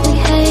pics that we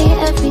hate.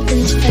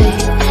 Everything's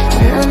fake,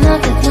 and none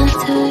of it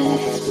matters.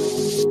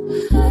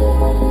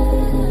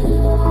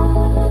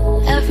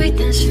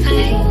 Everything's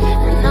fake,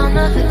 and none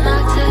of it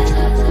matters.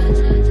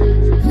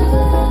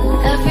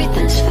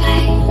 Everything's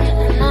fake,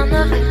 and none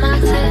of it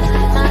matters.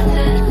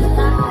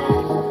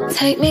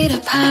 Take me to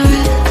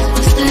Paris,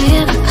 we'll stay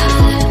in a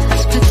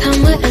palace, pretend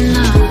we're in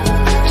love,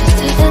 just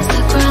to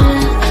Instagram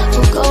it.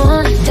 We'll go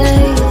on a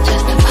date,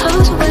 just a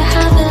pose we're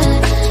having.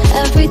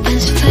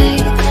 Everything's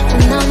fake,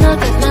 and none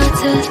of it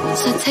matters.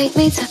 So take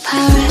me to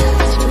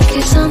Paris, we'll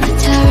kiss on the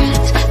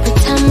terrace,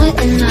 pretend we're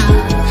in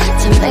love,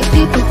 to make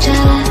people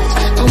jealous.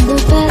 And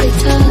we'll barely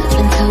talk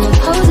until we're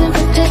posing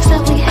for pics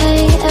that we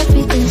hate.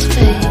 Everything's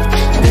fake,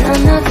 and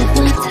none of it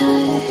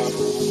matters.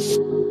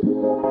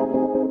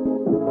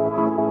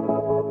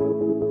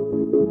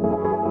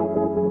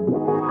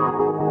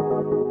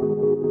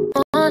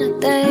 On a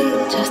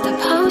date, just a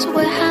pose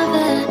we're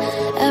having.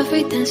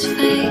 Everything's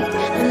fake,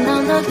 and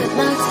none of it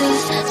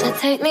matters. So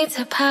take me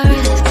to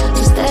Paris,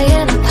 we'll stay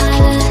in a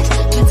palace,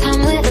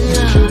 pretend we're in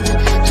love,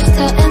 just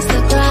to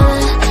Instagram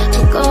it.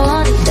 We'll go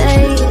on a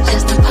date,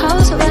 just a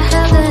pose we're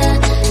having.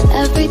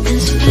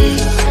 Everything's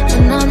fake,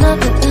 and none of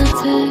it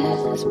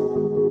matters.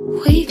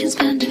 We can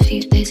spend a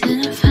few days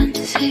in a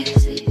fantasy,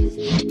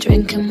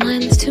 drinking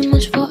wine that's too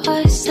much for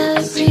our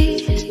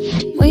salaries.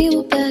 We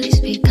will barely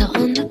speak out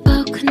on the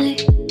balcony,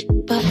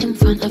 but in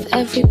front of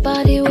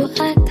everybody we'll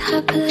act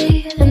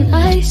happily. And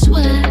I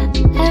swear,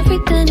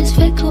 everything is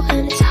fickle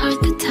and it's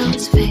hard to tell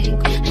it's fake.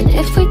 And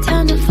if we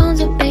turn the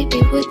phones up,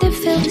 baby, would it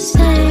feel the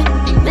same?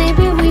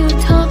 Maybe we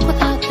would talk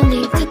without the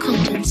need to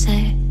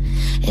compensate.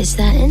 Is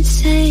that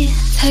insane?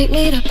 Take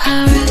me to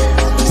Paris,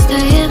 we'll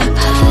stay in a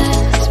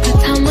palace,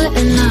 pretend we're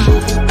in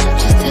love,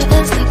 just to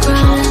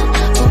Instagram it.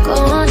 We'll go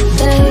on a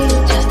date,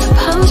 just a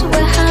pose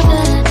we're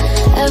having.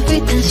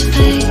 Everything's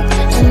fake,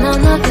 and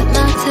none of it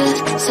matters.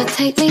 So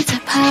take me to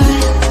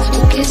Paris,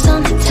 we'll kiss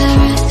on the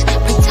terrace,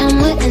 pretend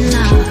we're in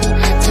love,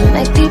 to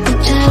make people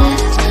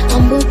jealous.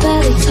 And we'll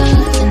barely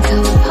talk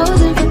until we're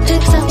posing for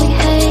pics that we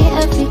hate.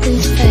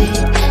 Everything's fake,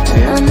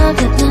 and none of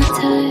it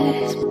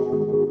matters.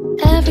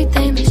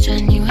 Everything is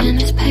genuine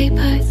is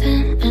paper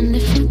thin, and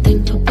if you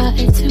think about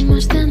it too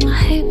much, then I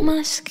hate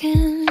my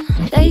skin.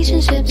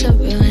 Relationships are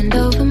ruined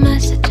over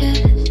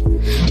messages,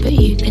 but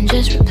you can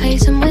just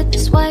replace them with the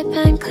swipe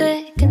and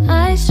click. And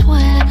I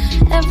swear,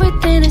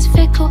 everything is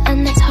fickle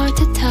and it's hard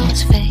to tell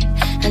it's fake.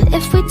 And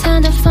if we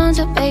turn the phones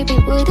up, baby,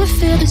 would it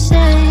feel the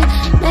same?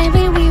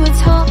 Maybe we would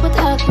talk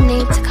without the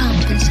need to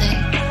compensate.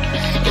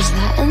 Is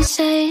that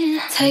insane?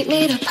 Take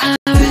me to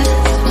Paris,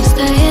 we'll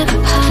stay in a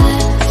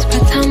palace,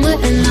 pretend we're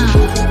in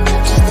love,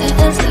 just to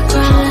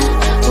Instagram it.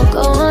 We'll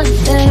go on a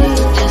date,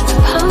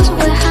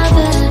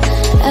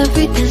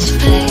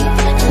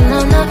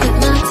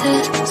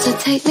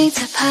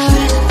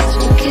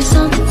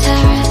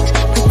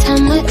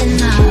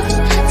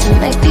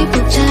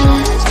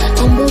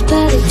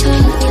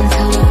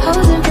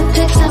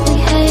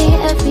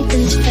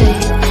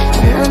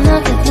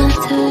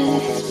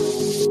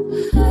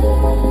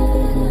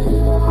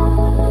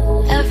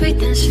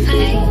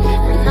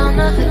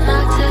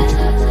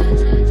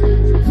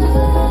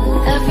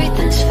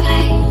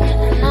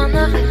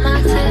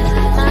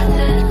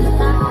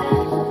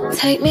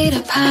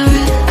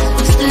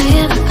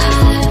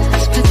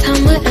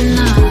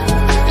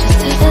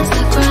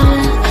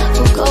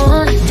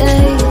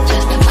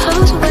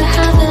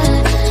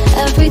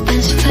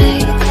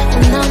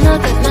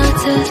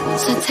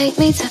 take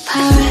me to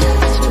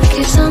Paris. We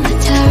kiss on the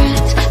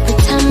terrace,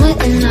 pretend we're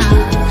in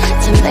love,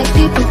 to make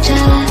people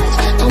jealous.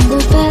 And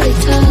we'll barely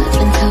touch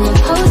until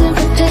we're posing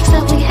for pics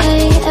that we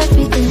hate.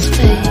 Everything's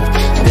fake,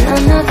 and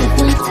none of it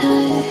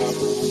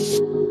matters.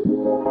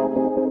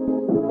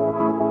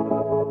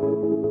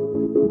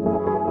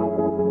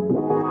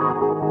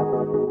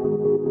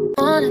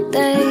 On a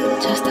date,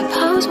 just a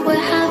pose we're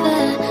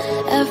having.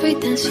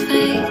 Everything's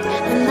fake,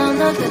 and none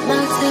of it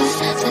matters.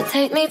 So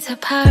take me to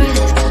Paris,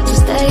 we'll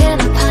stay in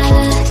a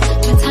palace,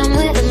 pretend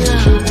we're in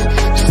love,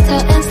 just to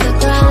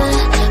Instagram.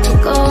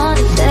 We'll go on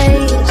a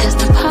date, just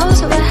a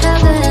pose we're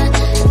having.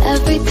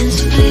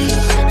 Everything's fake,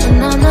 and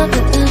none of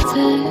it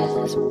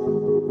matters.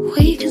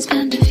 We can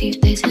spend a few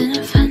days in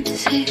a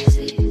fantasy,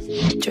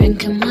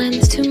 drinking wine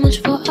is too much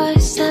for our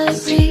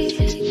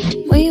salaries.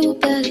 We will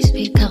barely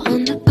speak out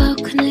on the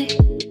balcony,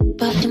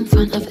 but in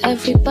front of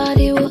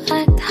everybody we'll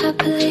act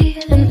happily.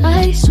 And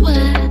I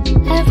swear,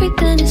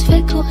 everything is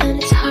fickle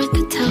and it's hard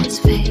to tell it's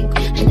fake.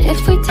 And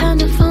if we turn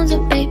the phones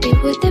up, baby,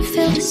 would it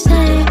feel the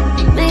same?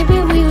 Maybe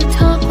we would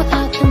talk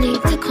without the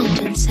need to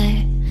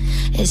compensate.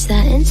 Is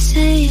that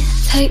insane?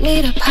 Take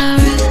me to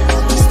Paris,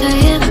 we'll stay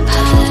in a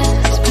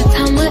palace,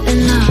 pretend we're in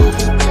love,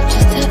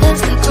 just to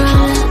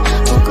Instagram.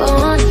 We'll go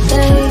on a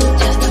date,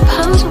 just a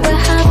pose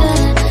we're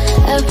having.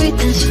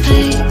 Everything's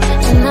fake,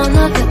 and none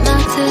of it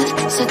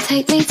matters. So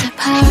take me to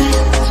Paris,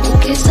 we'll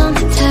kiss on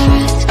the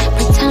terrace,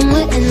 pretend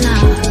we're in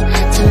love,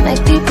 to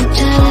make people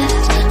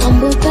jealous.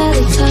 And we'll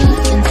barely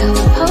touch until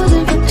we're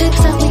posing for pics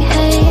that we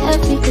hate.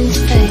 Everything's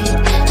fake,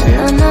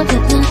 and none of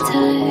it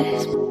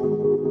matters.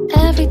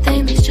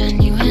 Everything is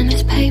genuine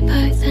is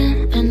paper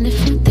thin, and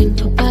if you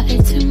think about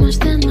it too much,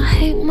 then I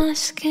hate my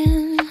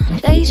skin.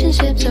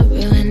 Relationships are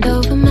ruined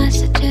over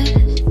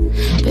messages,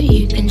 but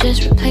you can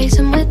just replace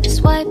them with a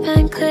swipe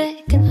and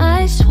click. And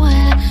I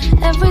swear,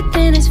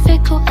 everything is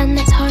fickle and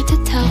it's hard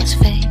to tell it's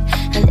fake.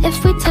 And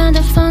if we turn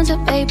the phones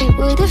up, baby,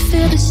 would it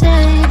feel the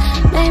same?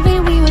 Maybe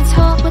we would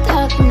talk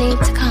without the need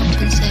to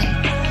compensate.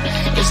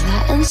 Is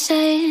that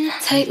insane?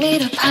 Take me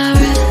to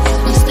Paris,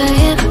 we'll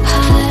stay in a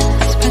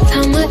palace,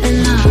 pretend we're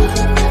in love,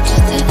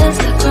 just to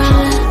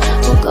Instagram.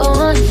 We'll go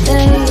on a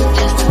date,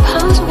 just a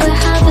pose we're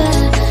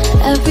having.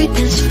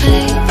 Everything's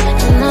fake,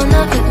 and none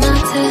of it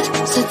matters.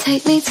 So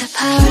take me to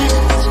Paris,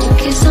 we'll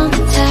kiss on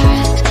the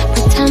terrace,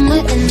 pretend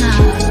we're in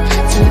love,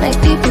 to make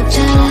people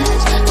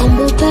jealous. And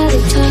we'll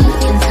barely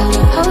touch until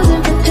we're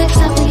posing for pics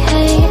that we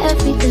hate.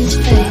 Everything's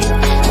fake,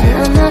 and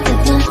none of it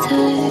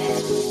matters.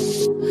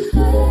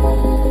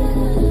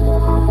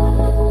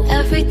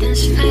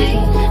 Everything's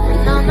fake,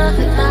 and none of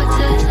it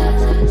matters.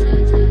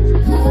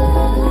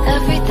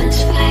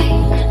 Everything's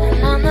fake,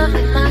 and none of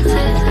it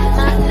matters.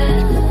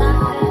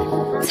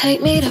 Take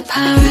me to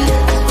Paris,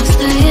 we'll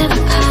stay in a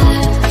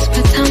palace,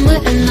 pretend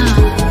we're in love,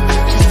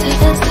 just to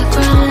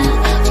Instagram.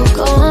 We'll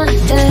go on a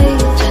date,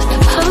 just a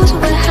pose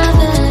we're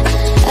having.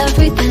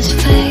 Everything's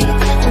fake,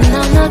 and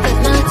none of it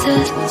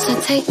matters. So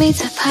take me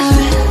to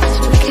Paris,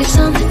 we'll kiss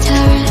on the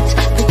terrace,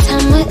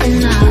 pretend we're in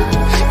love,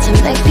 to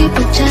make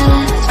people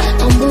jealous.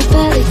 And we'll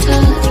barely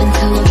touch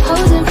until we're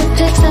posing for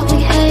pics that we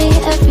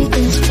hate.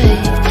 Everything's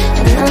fake,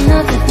 and none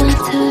of it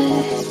matters.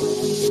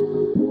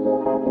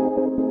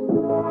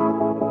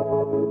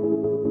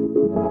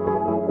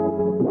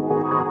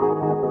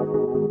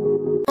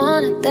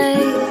 On a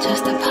date,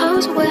 just a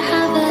pose we're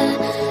having.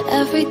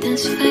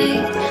 Everything's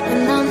fake,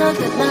 and none of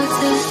it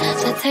matters.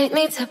 So take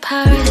me to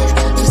Paris,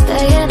 we'll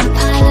stay in a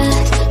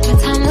palace,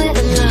 pretend we're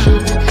in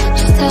love,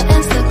 just to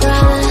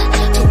Instagram.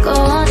 We'll go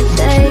on a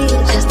date,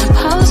 just a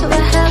pose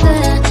we're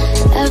having.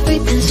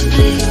 Everything's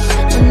fake,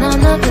 and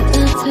none of it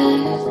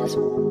matters.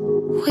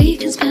 We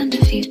can spend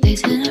a few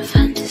days in a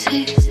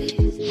fantasy,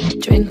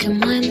 drinking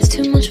wine is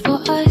too much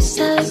for our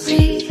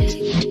salaries.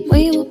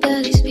 We will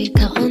barely speak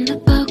out on the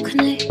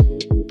balcony,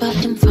 but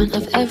in front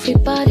of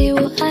everybody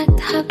we'll act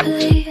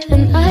happily.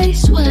 And I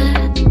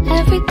swear,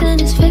 everything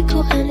is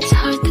fickle and it's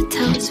hard to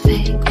tell it's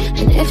fake.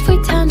 And if we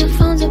turn the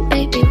phones up,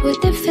 baby,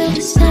 would it feel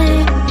the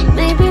same?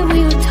 Maybe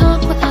we would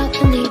talk without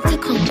the need to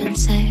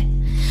compensate.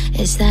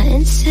 Is that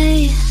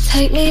insane?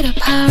 Take me to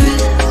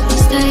Paris,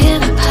 we'll stay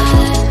in a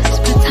palace,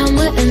 pretend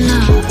we're in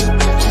love,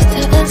 just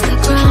to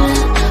Instagram.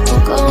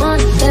 We'll go on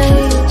a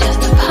date, just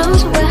a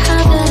pose we're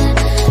having.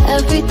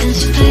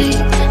 Everything's fake,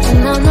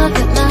 and none of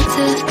it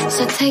matters.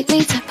 So take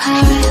me to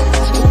Paris,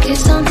 we'll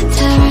kiss on the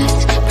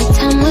terrace,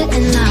 pretend we're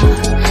in love,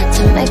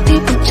 to make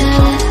people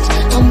jealous.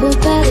 And we'll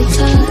barely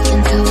touch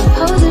until we're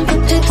posing for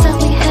pics that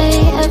we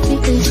hate.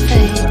 Everything's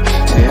fake,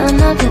 and none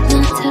of it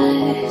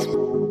matters.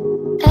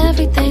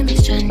 Everything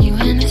is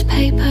genuine is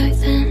paper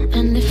thin,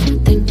 and if you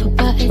think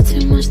about it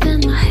too much,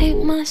 then I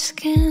hate my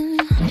skin.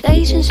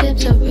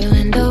 Relationships are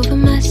ruined over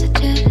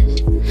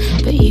messages,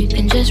 but you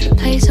can just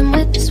replace them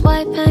with a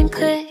swipe and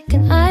click.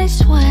 And I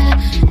swear,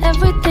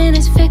 everything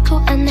is fickle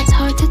and it's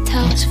hard to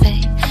tell it's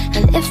fake.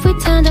 And if we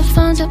turn the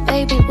phones up,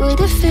 baby, would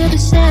it feel the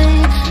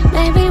same?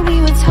 Maybe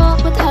we would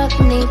talk without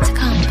the need to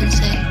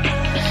compensate.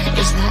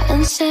 Is that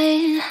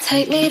insane?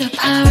 Take me to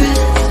Paris,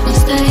 we'll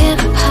stay in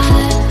a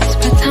palace,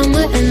 pretend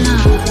we're in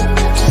love,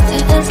 just to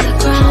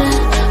Instagram.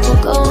 We'll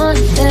We'll go on a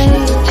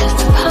date, just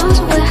to pose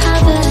we're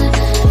having.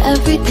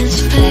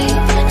 Everything's fake,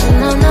 and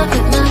none of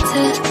it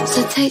matters. So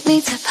take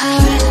me to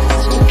Paris,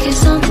 we'll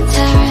kiss on the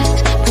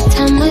terrace.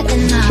 Pretend we're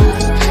in love,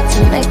 to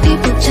make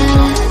people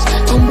jealous.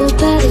 And we'll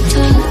barely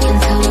talk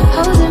until we're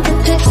posing for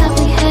pics that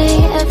we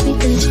hate.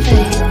 Everything's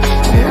fake,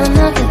 and none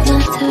of it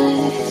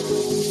matters.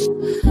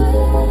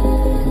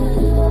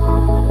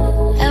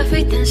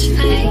 Everything's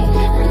fake,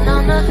 and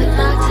none of it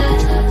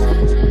matters.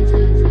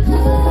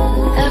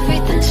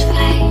 Everything's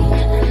fake,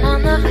 and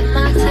none of it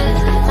matters.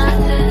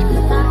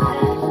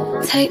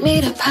 Take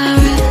me to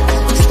Paris,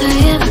 we'll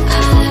stay in a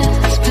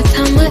palace.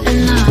 Pretend we're in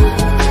love,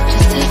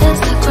 just to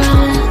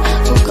Instagram.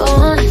 We'll go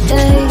on a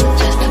date,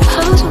 just to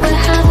pose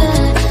we're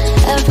having.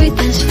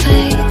 Everything's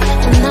fake,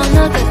 and none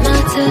of it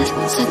matters.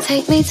 So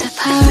take me to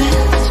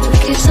Paris, we'll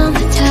kiss on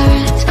the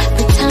terrace.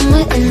 Pretend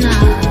we're in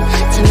love,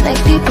 to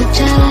make people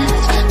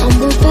jealous. And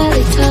we'll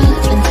barely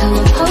talk until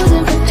we're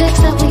posing for pics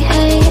that we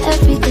hate.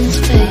 Everything's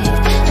fake,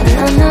 and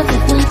none of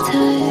it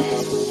matters.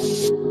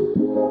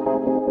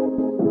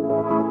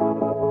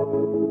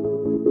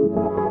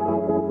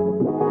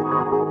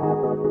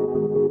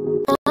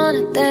 On a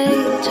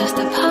date, just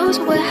a pose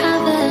we're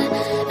having.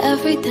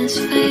 Everything's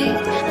fake,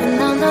 and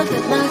none of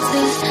it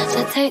matters. So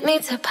take me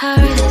to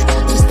Paris,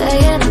 we'll stay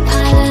in a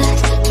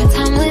palace.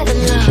 Pretend we're in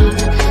love,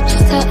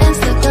 just to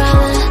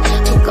Instagram.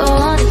 We'll go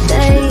on a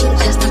date,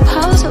 just a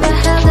pose we're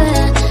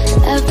having.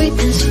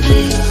 Everything's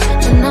fake,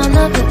 and none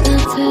of it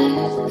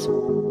matters.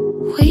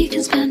 We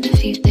can spend a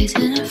few days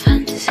in a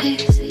fantasy.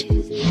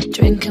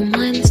 Drinking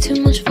wine is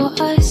too much for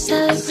our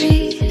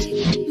salaries.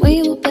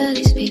 We will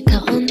barely speak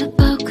out on the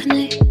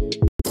balcony.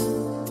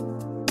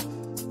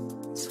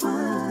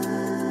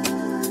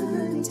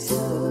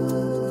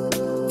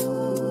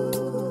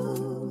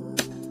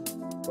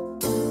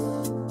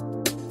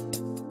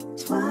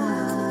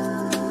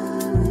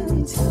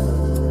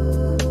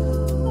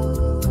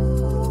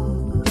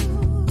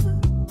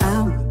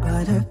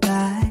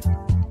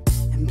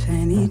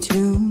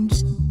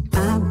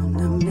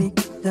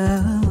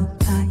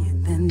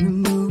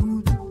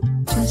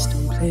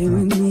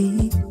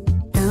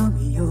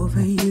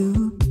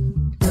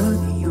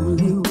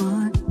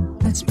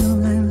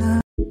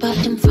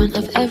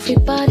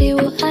 Everybody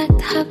will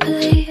act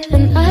happily,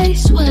 and I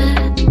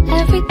swear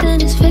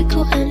everything is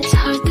fickle and it's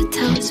hard to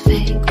tell it's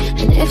fake.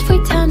 And if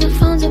we turn the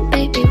phones up,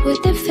 baby,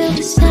 would it feel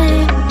the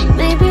same?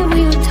 Maybe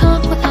we would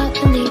talk without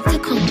the need to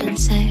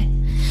compensate.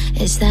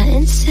 Is that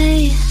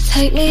insane?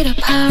 Take me to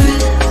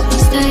Paris, we'll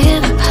stay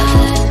in a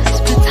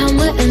palace. Pretend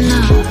we're in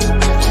love,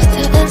 just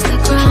to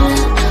Instagram.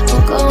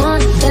 We'll go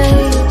on a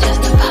date,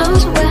 just to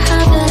pose we're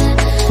having.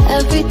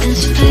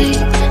 Everything's fake,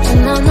 and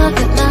none of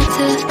it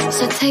matters.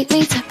 So take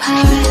me to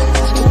Paris,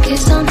 we'll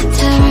kiss on the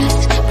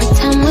terrace.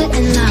 Pretend we're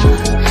in love,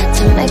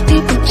 to make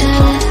people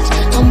jealous.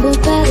 And we'll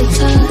barely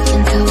talk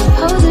until we're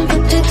posing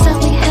for pics that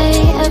we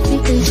hate.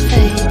 Everything's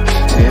fake,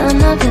 and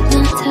none of it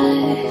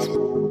matters.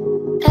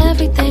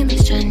 Everything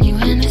is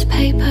genuine is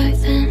paper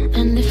thin.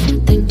 And if you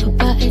think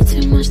about it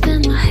too much,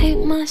 then I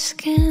hate my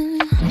skin.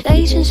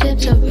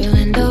 Relationships are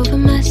ruined over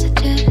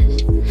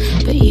messages,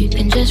 but you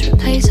can just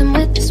replace them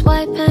with the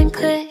swipe and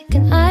click.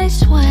 And I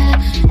swear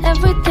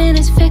everything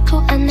is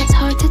fickle and it's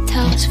hard to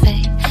tell it's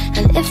fake.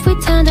 And if we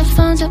turn the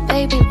phones up,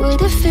 baby,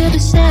 would it feel the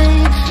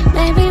same?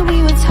 Maybe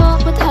we would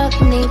talk without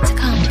the need to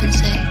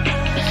compensate.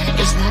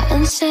 Is that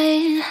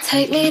insane?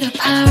 Take me to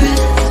Paris,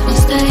 we'll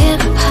stay in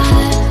a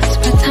palace.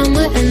 Pretend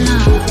we're in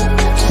love,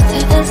 just to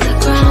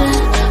Instagram.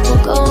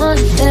 We'll go on a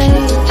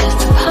date, just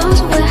to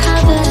pose we're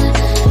having.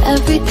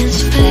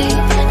 Everything's fake,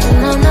 and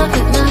none of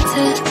it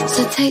matters.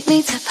 So take me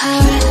to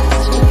Paris,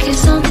 we'll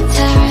kiss on the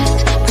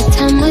terrace.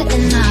 Pretend we're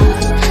in love,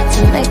 to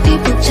make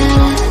people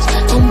jealous.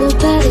 And we'll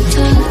barely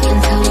talk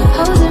until we're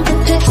posing for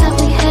pics that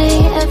we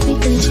hate.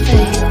 Everything's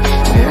fake,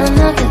 and none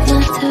of it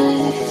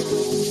matters.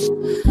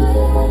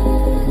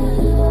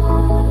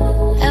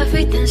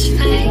 Everything's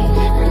fake,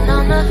 and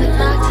none of it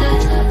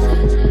matters.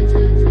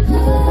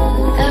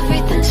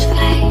 Everything's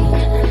fake,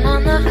 and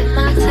none of it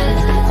matters.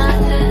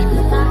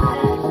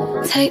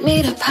 Take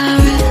me to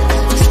Paris,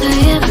 we'll stay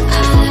in a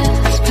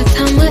palace.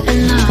 Pretend we're in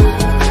love,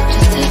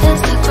 just to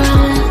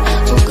Instagram.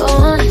 We'll go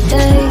on a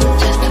date,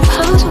 just to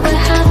pose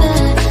we're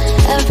having.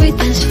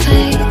 Everything's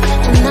fake,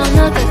 and none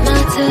of it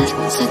matters.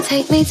 So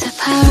take me to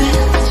Paris,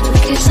 we'll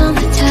kiss on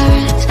the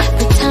terrace.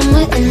 Pretend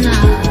we're in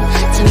love,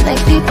 to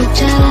make people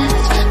jealous.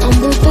 And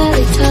we'll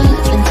barely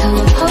talk until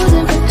we're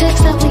posing for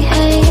pics that we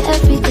hate.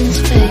 Everything's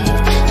fake,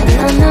 and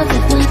none of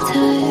it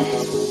matters.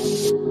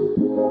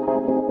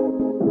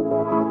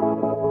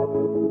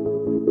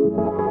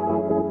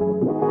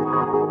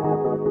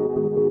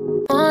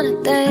 On a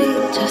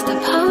date, just a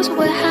pose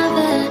we're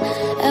having.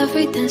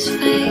 Everything's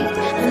fake,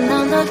 and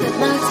none of it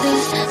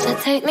matters. So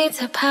take me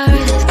to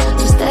Paris,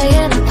 we'll stay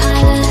in a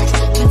palace.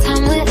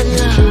 Pretend we're in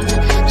love,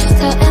 just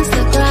to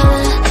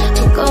Instagram.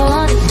 We'll go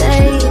on a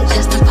date,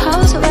 just a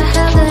pose we're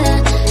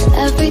having.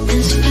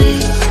 Everything's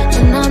fake,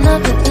 and none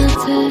of it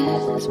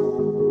matters.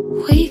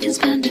 We can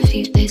spend a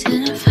few days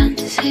in a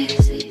fantasy.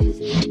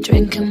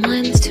 Drinking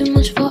wine is too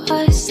much for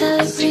our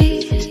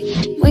salaries.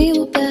 We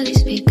will barely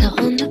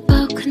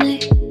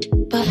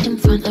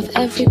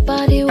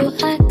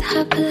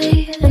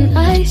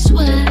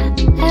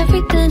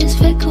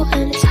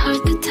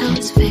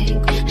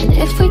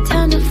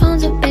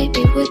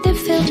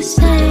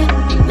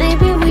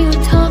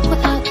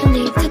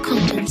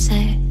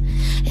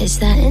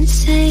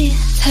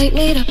Take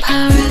me to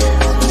Paris,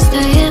 we'll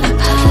stay in a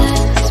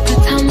palace.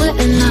 Pretend we're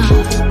in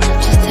love,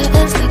 just to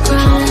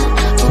Instagram.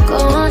 We'll go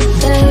on a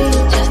date,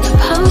 just to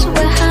pose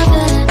we're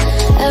having.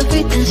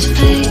 Everything's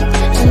fake,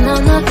 and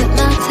none of it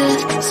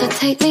matters. So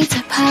take me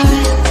to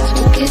Paris,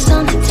 we'll kiss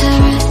on the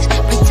terrace.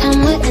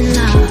 Pretend we're in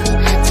love,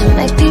 to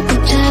make people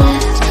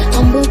jealous.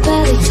 And we'll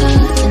barely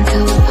touch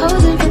until we're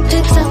posing for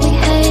pics that we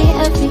hate.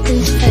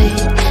 Everything's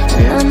fake,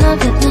 and none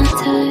of it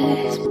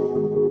matters.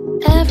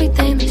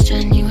 Everything is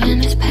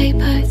genuine is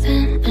paper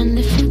thin. And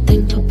if you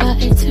think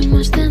about it too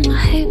much, then I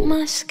hate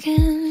my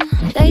skin.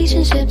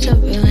 Relationships are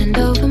ruined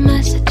over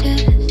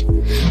messages,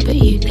 but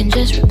you can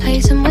just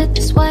replace them with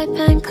a swipe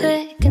and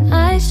click. And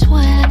I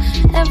swear,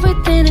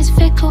 everything is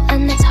fickle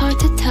and it's hard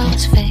to tell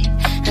it's fake.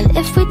 And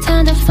if we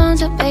turned our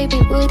phones up, baby,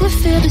 would it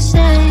feel the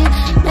same?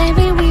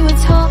 Maybe we would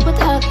talk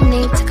without the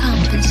need to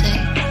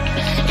compensate.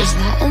 Is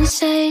that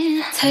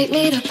insane? Take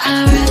me to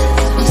Paris,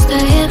 we'll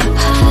stay in a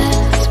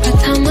palace.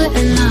 Pretend we're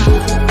in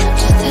love,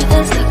 just to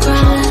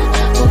Instagram.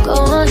 We'll go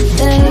on a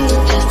date,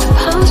 just to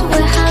pose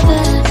we're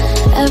having.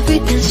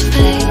 Everything's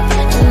fake,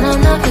 and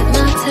none of it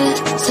matters.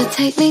 So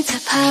take me to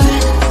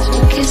Paris,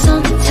 we'll kiss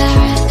on the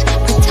terrace.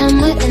 Pretend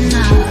we're in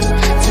love,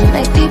 to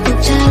make people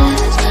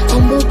jealous.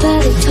 And we'll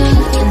barely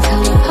touch until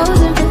we're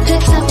posing for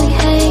pics that we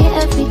hate.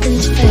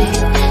 Everything's fake,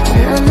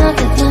 and none of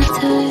it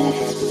matters.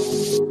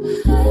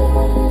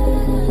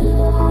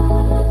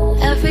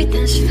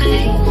 Everything's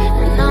fake,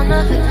 and none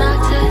of it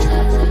matters.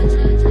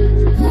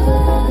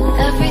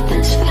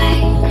 Everything's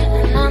fake,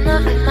 and none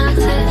of it matters.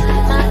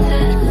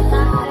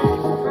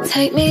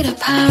 Take me to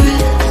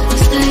Paris, we'll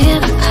stay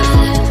in a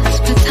palace.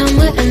 Pretend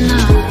we're in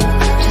love,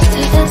 just to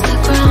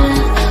Instagram.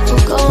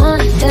 We'll go on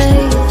a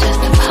date, just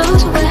to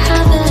pose we're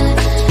having.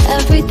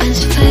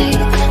 Everything's fake,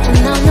 and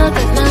none of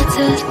it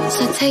matters.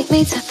 So take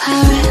me to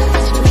Paris,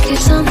 we'll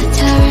kiss on the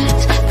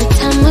terrace.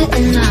 Pretend we're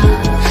in love,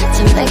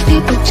 to make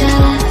people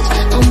jealous.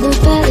 And we'll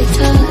barely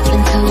touch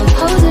until we're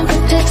posing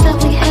for pics that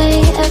we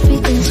hate.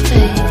 Everything's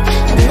fake,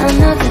 and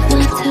none of it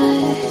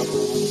matters.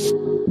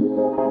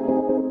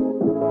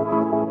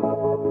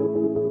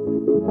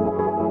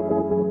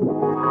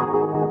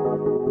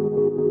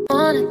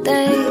 On a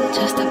date,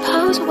 just a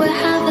pose we're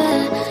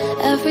having.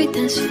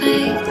 Everything's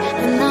fake,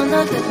 and none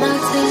of it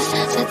matters.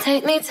 So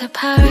take me to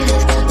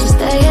Paris, we'll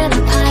stay in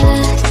a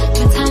palace.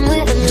 Pretend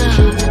we're in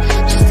love,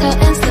 just to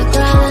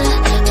Instagram.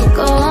 We'll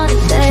go on a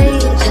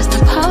date, just a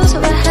pose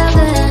we're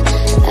having.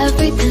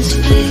 Everything's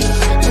fake,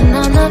 and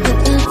none of it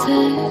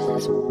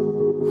matters.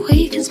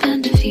 We can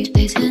spend a few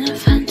days in a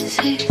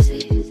fantasy,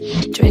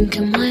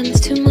 drinking wine that's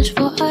too much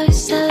for our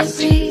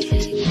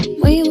salaries.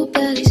 We will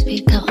barely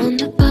speak out on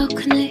the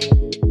balcony,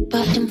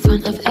 but in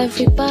front of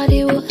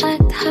everybody we'll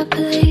act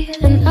happily.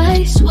 And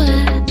I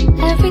swear,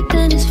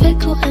 everything is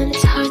fickle and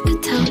it's hard to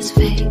tell it's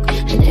fake.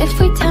 And if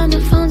we turn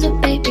our phones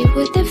up, baby,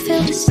 would it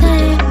feel the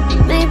same?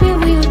 Maybe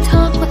we would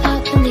talk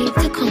without the need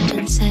to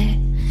compensate.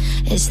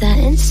 Is that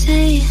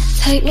insane?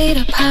 Take me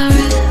to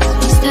Paris,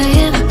 we'll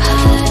stay in a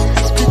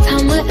palace.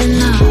 Pretend we're in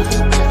love,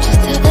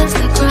 just to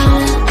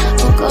Instagram.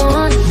 We'll go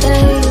on a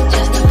date,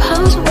 just to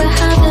pose we're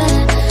having.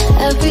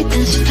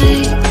 Everything's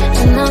fake,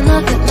 and none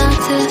of it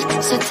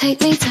matters. So take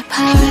me to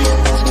Paris,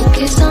 we'll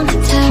kiss on the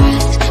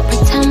terrace.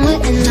 Pretend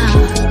we're in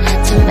love,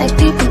 to make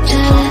people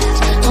jealous.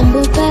 And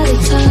we'll barely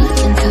touch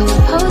until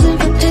we're posing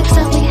for pics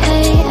that we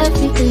hate.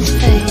 Everything's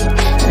fake,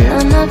 and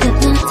none of it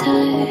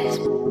matters.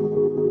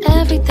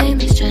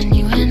 Everything is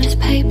genuine is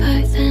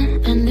paper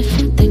thin. And if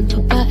you think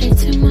about it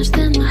too much,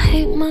 then I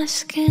hate my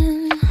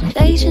skin.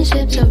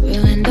 Relationships are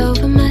ruined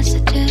over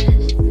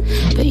messages,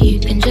 but you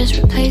can just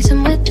replace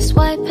them with a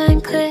swipe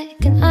and click.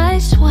 And I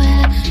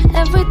swear,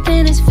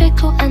 everything is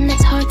fickle and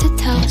it's hard to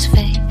tell it's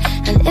fake.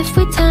 And if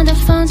we turned our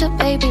phones up,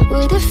 baby,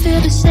 would it feel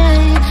the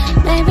same?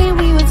 Maybe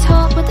we would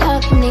talk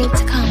without the need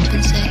to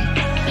compensate.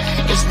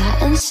 Is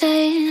that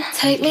insane?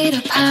 Take me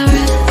to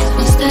Paris,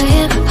 we'll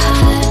stay in a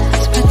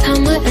palace.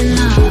 Pretend we're in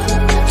love,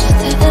 just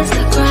to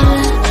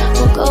Instagram.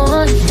 We'll go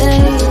on a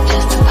date,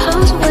 just to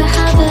pose we're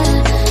having.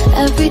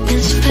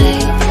 Everything's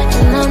fake,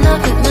 and none of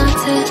it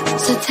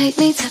matters. So take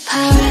me to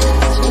Paris,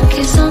 we'll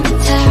kiss on the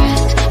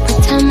terrace.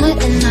 Pretend we're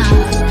in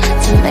love,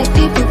 to make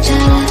people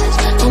jealous.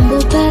 And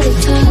we'll barely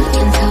touch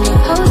until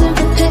we're posing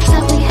for pics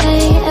that we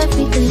hate.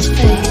 Everything's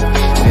fake,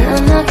 and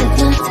none of it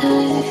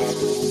matters.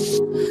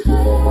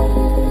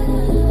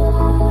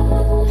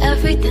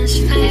 Everything's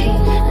fake,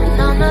 and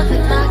none of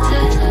it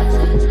matters.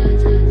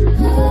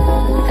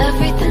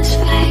 Everything's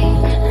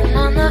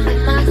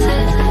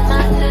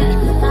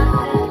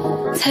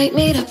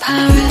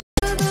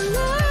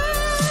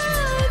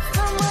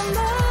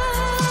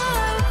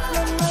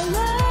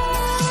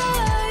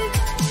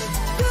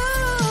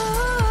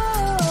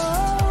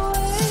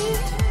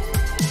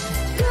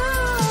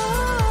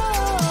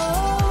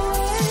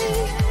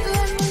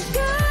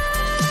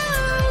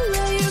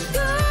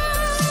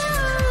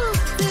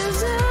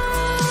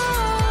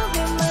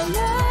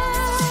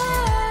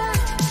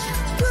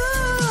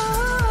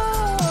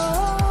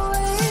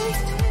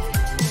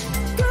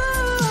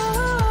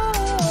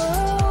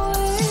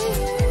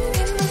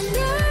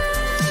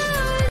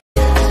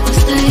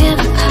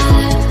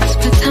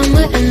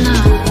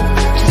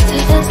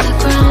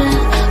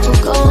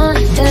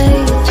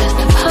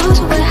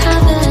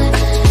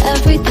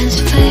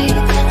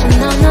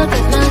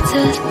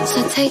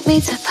take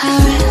me to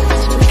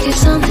Paris. We'll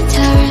kiss on the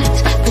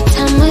terrace,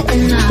 pretend we're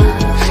in love,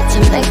 to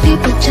make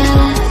people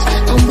jealous.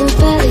 And we'll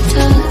barely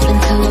talk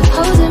until we're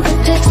posing for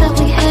pics that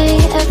we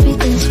hate.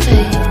 Everything's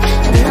fake,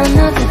 and none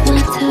of it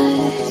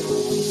matters.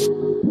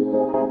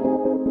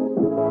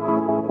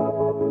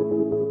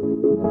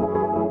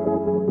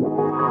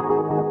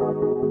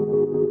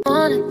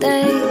 On a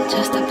date,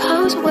 just a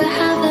pose we're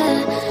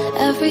having.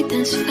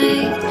 Everything's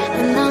fake,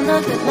 and none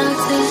of it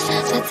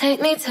matters. So take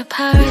me to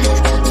Paris,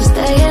 we'll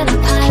stay in a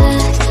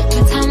palace,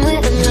 pretend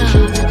we're in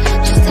love,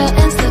 just to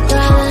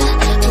Instagram.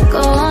 We'll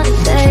go on a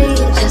date,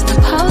 just a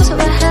pose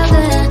we're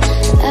having.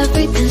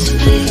 Everything's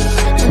fake,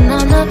 and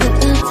none of it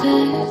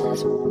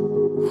matters.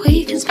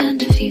 We can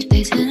spend a few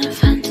days in a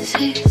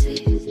fantasy,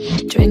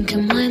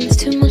 drinking wine that's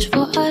too much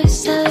for our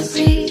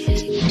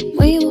salaries.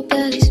 We will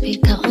barely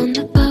speak out on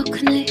the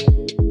balcony,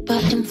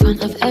 but in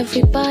front of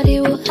everybody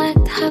we'll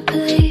act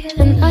happily.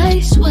 And I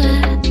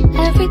swear,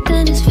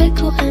 everything is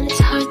fickle and it's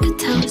hard to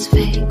tell it's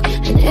fake.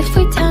 And if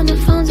we turn the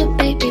phones up,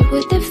 baby,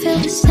 would it feel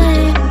the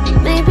same?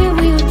 Maybe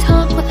we would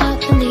talk without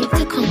the need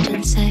to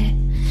compensate.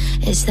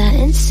 Is that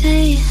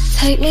insane?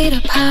 Take me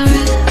to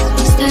Paris,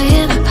 we'll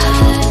stay in a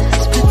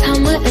palace,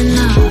 pretend we're in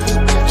love,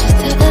 just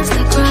to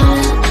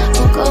Instagram.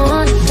 We'll go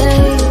on a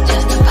date,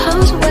 just a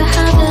pose we're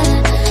having.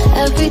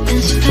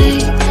 Everything's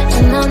fake,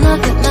 and none of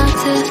it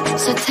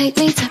matters. So take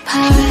me to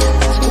Paris,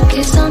 we'll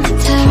kiss on the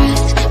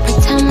terrace,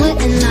 pretend we're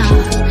in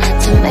love,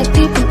 to make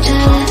people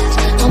jealous.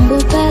 And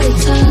we'll barely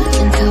talk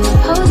until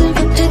we're posing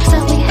for pics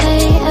that we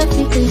hate.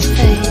 Everything's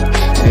fake,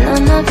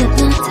 and none of it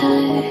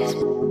matters.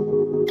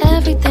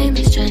 Everything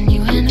that's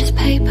genuine is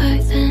paper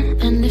thin,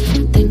 and if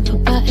you think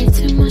about it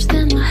too much,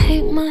 then I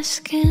hate my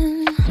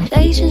skin.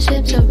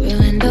 Relationships are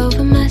ruined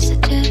over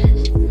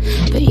messages,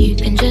 but you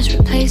can just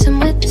replace them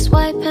with a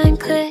swipe and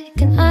click.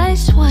 And I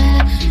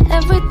swear,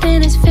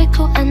 everything is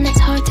fickle and it's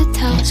hard to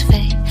tell it's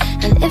fake.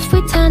 And if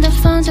we turn the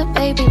phones up,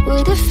 baby,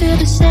 would it feel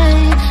the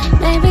same?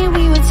 Maybe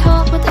we would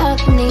talk without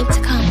the need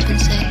to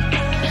compensate.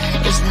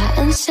 Is that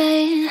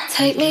insane?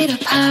 Take me to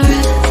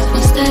Paris,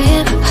 we'll stay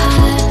in a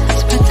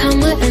palace,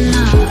 pretend we're in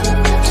love,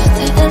 just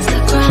to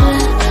Instagram.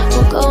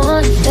 We'll go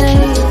on a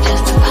date,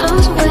 just a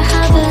pose we're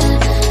having.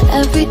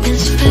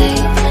 Everything's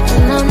fake,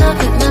 and none of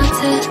it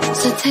matters.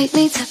 So take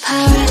me to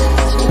Paris,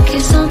 we'll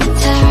kiss on the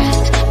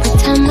terrace,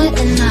 pretend we're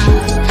in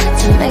love,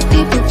 to make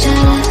people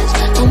jealous.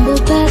 And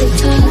we'll barely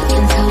talk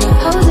until we're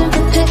posing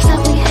for pics that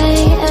we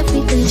hate.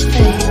 Everything's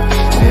fake,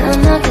 and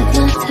none of it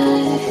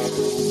matters.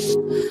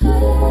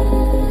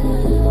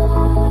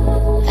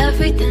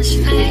 Everything's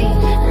fake,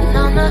 and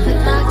none of it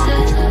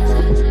matters.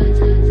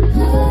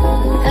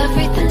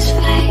 Everything's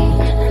fake,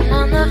 and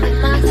none of it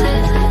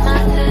matters.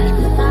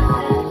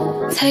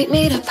 Take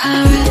me to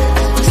Paris,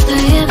 we'll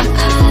stay in a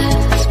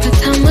palace,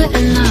 pretend we're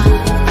in love,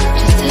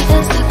 just to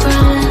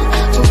Instagram.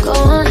 We'll go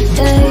on a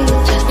date,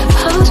 just a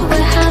pose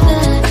we're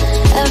having.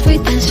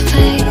 Everything's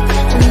fake,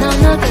 and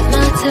none of it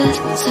matters.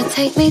 So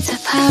take me to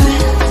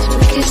Paris,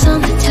 we'll kiss on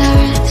the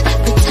terrace,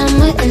 pretend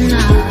we're in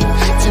love,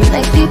 to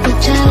make people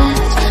jealous.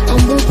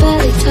 And we'll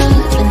barely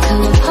talk until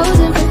we're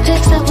posing for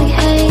pics that we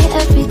hate.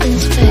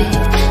 Everything's fake,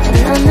 and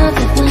none of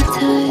it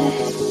matters.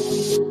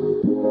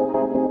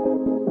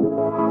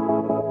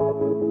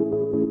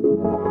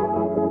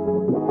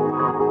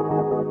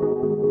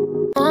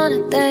 On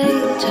a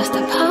date, just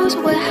a pose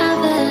we're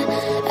having.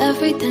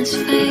 Everything's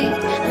fake,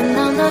 and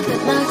none of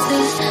it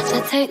matters.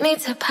 So take me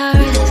to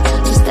Paris,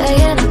 we'll stay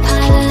in a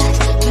palace,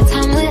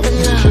 pretend we're in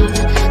love,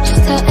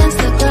 just to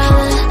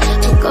Instagram.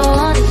 We'll go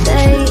on a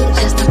date,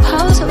 just a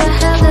pose we're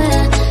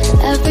having.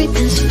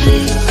 Everything's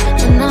fake,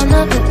 and none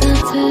of it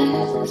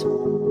matters.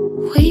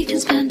 We can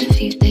spend a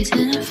few days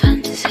in a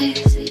fantasy,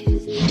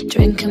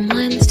 drinking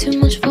wine that's too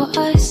much for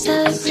our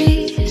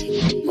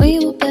salaries. We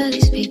will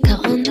barely speak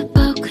out on the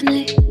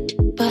balcony,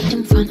 but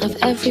in front of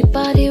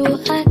everybody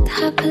we'll act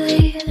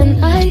happily.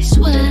 And I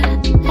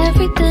swear,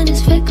 everything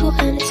is fickle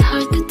and it's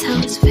hard to tell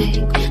it's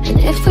fake. And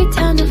if we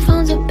turn the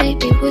phones up,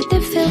 baby, would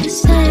it feel the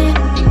same?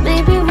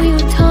 Maybe we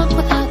would talk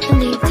without the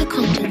need to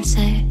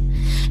compensate.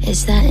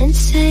 Is that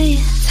insane?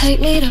 Take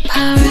me to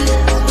Paris,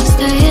 we'll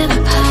stay in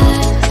a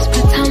palace,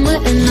 pretend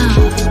we're in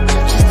love,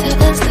 just to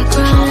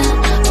Instagram.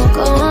 We'll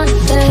go on a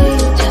date,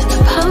 just a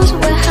pose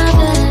we're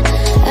having.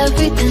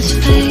 Everything's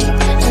fake,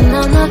 and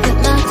none of it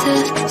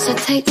matters. So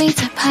take me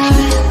to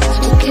Paris,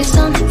 we'll kiss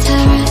on the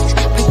terrace,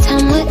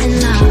 pretend we're in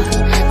love,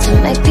 to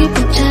make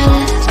people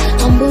jealous.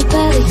 And we'll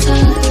barely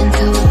talk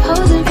until we're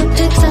posing for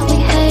pics that we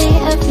hate.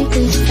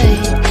 Everything's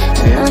fake,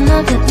 and none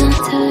of it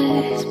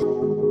matters.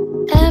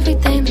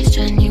 Everything that's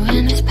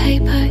genuine is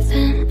paper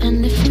thin,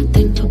 and if you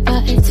think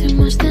about it too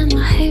much, then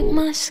I hate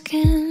my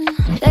skin.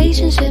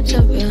 Relationships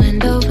are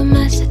ruined over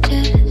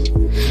messages,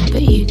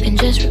 but you can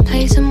just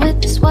replace them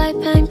with a swipe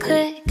and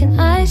click. And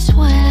I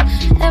swear,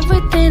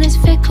 everything is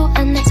fickle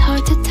and it's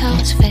hard to tell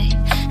it's fake.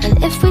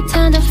 And if we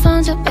turn the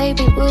phones up,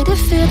 baby, would it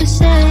feel the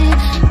same?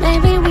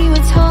 Maybe we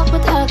would talk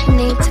without the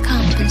need to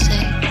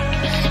compensate.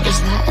 Is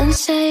that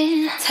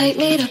insane? Take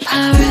me to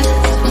Paris,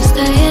 we'll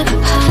stay in a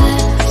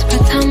palace,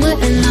 pretend we're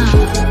in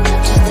love,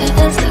 just to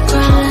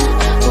Instagram.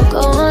 We'll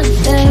go on a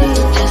date,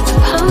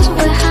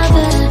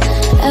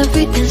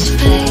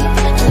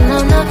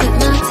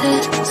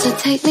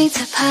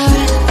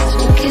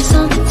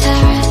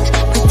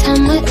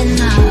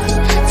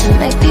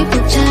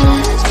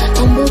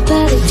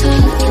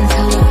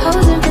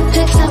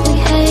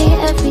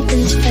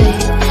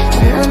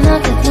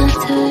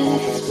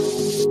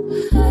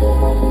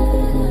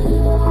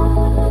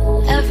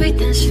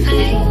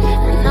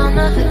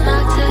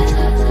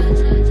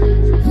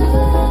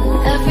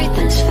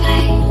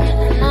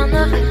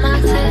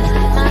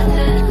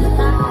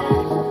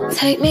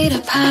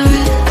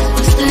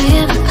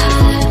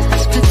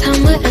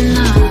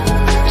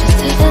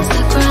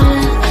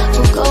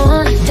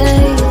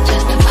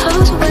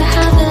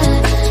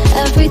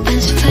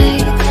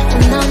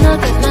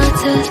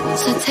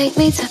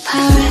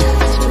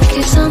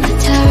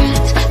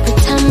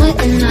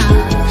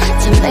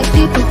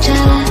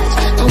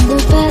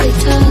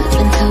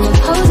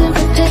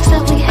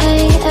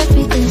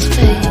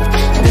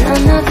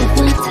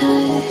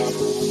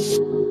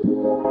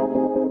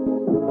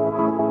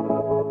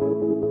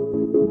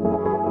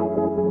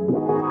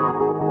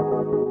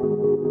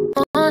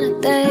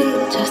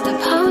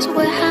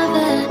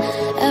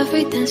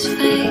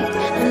 fake,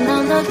 and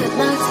none of it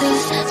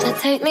matters. So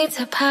take me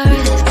to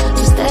Paris,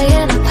 we'll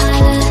stay in a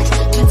palace,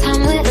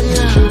 pretend we're in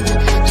love,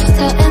 just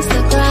to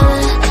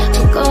Instagram.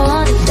 We'll go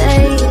on a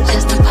date,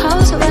 just to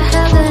pose we're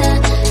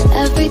heaven.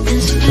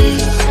 Everything's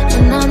fake,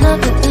 and none of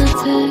it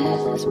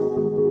matters.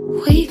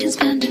 We can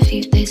spend a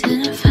few days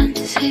in a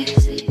fantasy,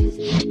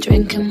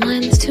 drinking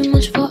wine is too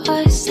much for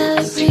our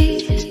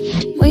salaries.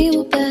 We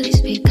will barely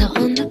speak out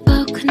on the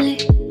balcony,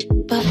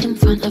 but in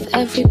front of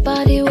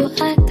everybody we'll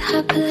act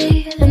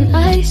happily. And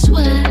I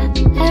swear,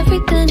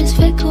 everything is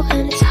fickle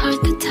and it's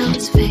hard to tell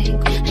it's fake.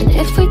 And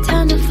if we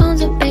turn the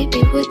phones up,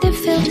 baby, would it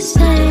feel the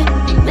same?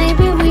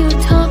 Maybe we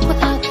would talk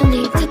without the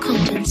need to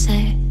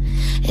compensate.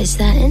 Is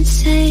that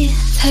insane?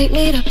 Take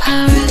me to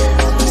Paris,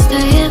 we'll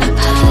stay in a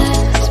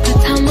palace,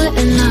 pretend we're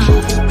in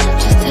love,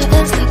 just to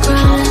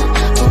Instagram.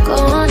 We'll go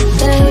on a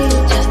date,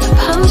 just to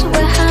pose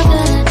we're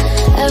having.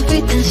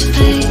 Everything's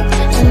fake,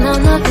 and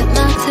none of it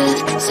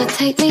matters. So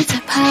take me to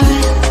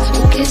Paris,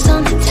 we'll kiss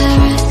on the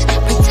terrace,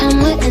 pretend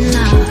we're in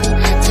love,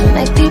 to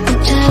make people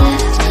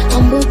jealous.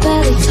 And we'll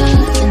barely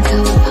touch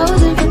until we're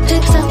posing for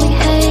pics that we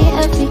hate.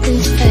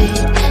 Everything's fake,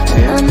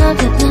 and none of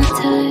it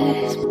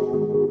matters.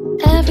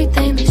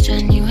 Everything is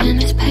genuine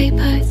as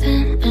paper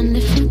thin, and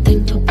if you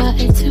think about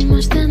it too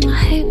much, then I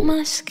hate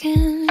my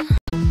skin.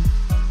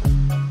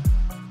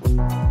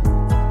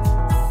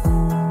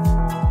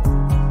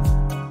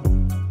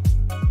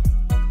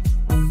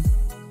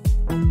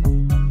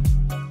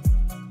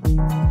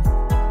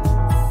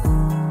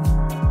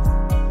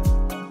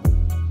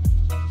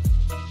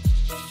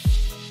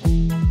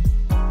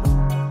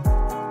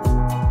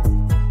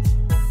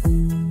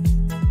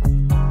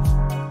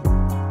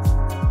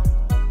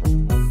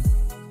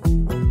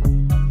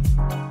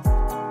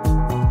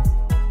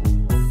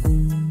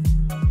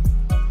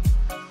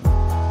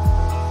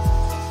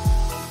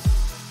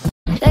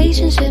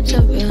 Relationships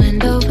are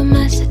ruined over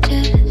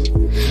messages,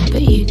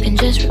 but you can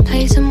just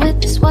replace them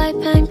with a swipe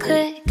and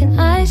click. And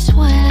I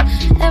swear,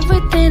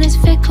 everything is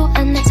fickle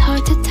and it's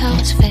hard to tell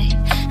it's fake.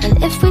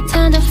 And if we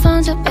turn the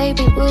phones up,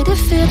 baby, would it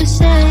feel the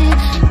same?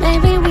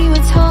 Maybe we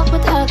would talk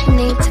without the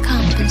need to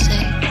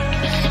compensate.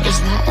 Is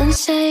that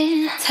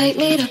insane? Take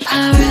me to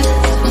Paris,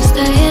 we'll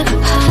stay in a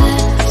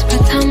palace,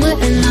 pretend we're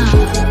in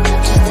love,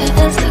 just to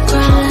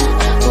Instagram.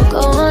 We'll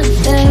go on a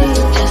date,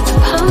 just to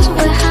pose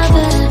we're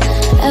having.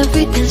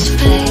 Everything's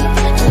fake,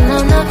 and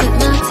none of it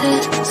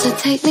matters. So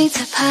take me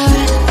to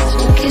Paris,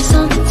 we'll kiss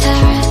on the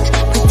terrace,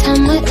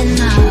 pretend we're in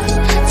love,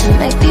 to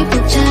make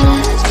people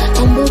jealous.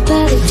 And we'll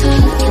barely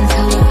touch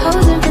until we're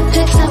posing for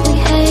pics that we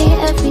hate.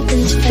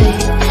 Everything's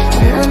fake,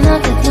 and none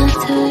of it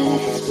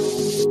matters.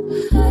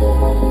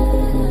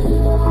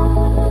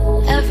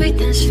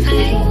 Everything's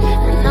fake,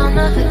 and none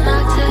of it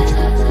matters.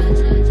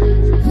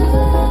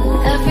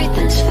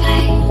 Everything's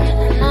fake,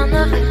 and none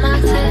of it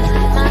matters.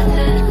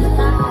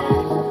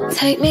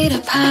 Take me to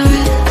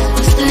Paris,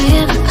 we'll stay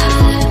in a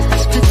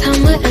palace,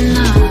 pretend we're in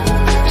love,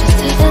 just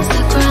to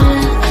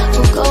Instagram.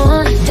 We'll go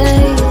on a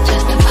date,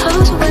 just to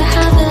pose we're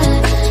having.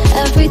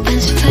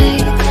 Everything's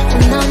fake,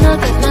 and none of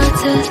it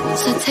matters.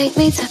 So take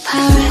me to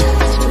Paris,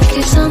 we'll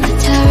kiss on the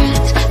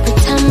terrace,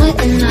 pretend we're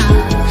in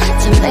love,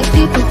 to make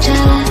people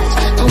jealous.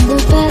 And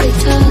we'll barely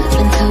touch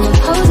until we're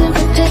posing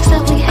for pics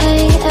that we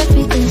hate.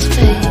 Everything's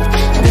fake,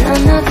 and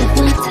none of it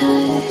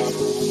matters.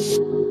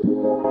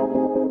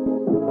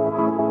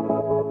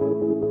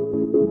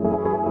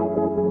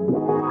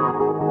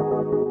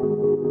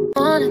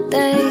 On a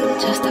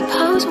date, just a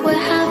pose we're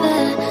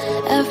having.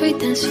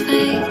 Everything's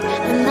fake,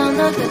 and none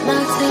of it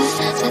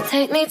matters. So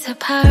take me to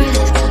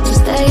Paris, we'll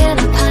stay in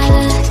a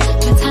palace,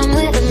 pretend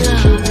we're in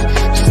love,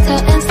 just to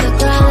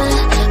Instagram.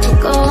 We'll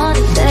go on a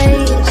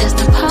date, just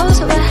a pose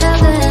we're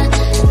having.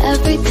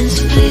 Everything's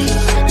fake,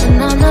 and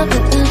none of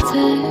it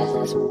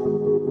matters.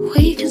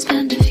 We can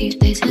spend a few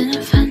days in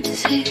a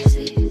fantasy,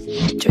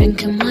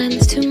 drinking wine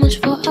is too much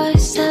for our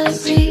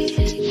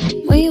salaries.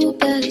 We will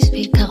barely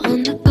speak out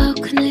on the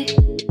balcony,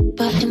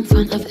 but in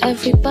front of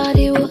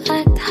everybody we'll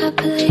act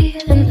happily.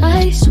 And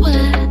I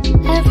swear,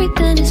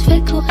 everything is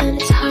fickle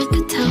and it's hard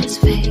to tell it's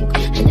fake.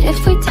 And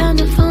if we turn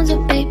the phones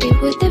up, baby,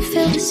 would it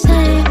feel the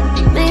same?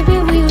 Maybe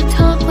we would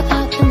talk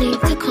without the need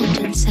to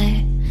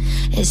compensate.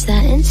 Is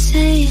that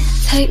insane?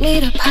 Take me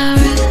to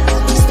Paris,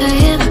 we'll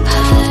stay in a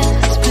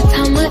palace,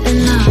 pretend we're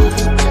in love,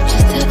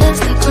 just to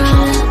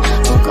Instagram.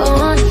 We'll go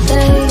on a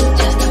date,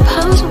 just to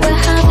pose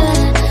we're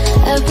having.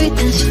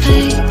 Everything's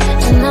fake,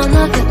 and none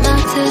of it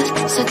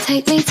matters. So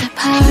take me to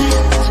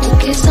Paris, we'll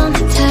kiss on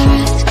the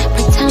terrace,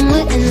 pretend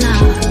we're in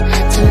love,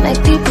 to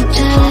make people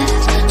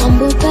jealous. And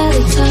we'll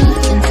barely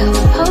touch until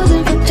we're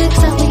posing for pics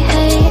that we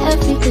hate.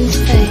 Everything's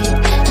fake,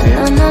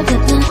 and none of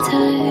it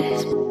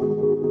matters.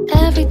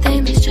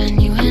 Everything is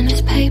genuine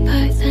as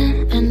paper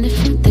thin, and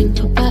if you think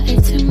about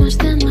it too much,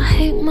 then I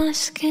hate my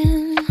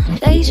skin.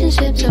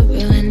 Relationships are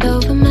ruined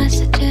over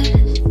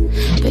messages,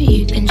 but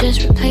you can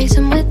just replace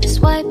them with a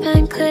swipe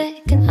and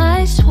click. And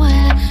I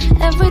swear,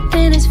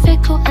 everything is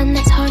fickle and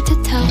it's hard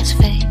to tell it's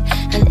fake.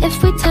 And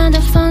if we turn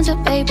the phones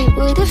up, baby,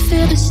 would it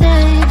feel the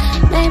same?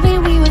 Maybe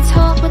we would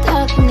talk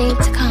without the need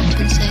to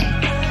compensate.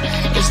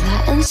 Is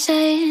that insane?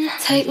 insane?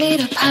 Take me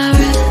to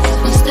Paris,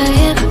 we'll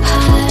stay in a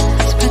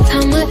palace.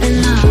 Pretend we're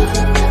in love,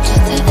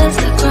 just to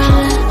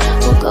Instagram.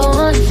 We'll go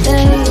on a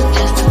date,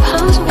 just to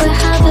pose we're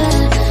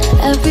having.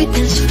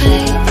 Everything's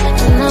fake,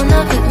 and none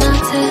of it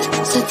matters.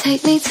 So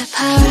take me to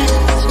Paris,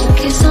 we'll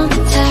kiss on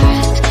the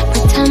terrace.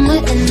 Pretend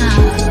we're in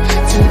love,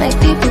 to make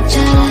people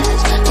jealous.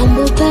 And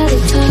we'll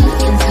barely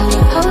touch, until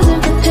we're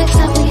posing for pics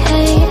that we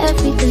hate.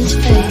 Everything's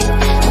fake,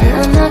 and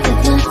none of it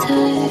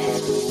matters.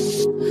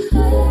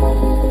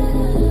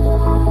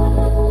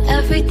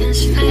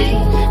 Everything's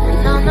fake, and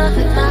none of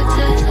it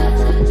matters.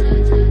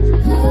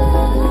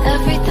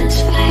 Everything's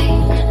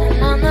fake, and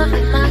none of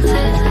it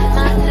matters.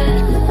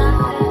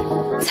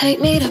 Take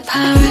me to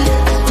Paris,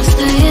 we'll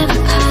stay in a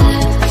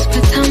palace.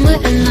 Pretend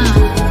we're in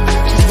love,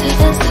 just to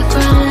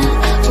Instagram.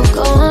 We'll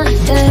go on a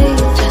date,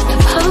 just to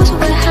pose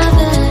we're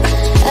having.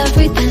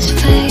 Everything's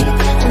fake,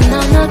 and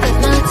none of it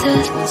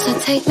matters. So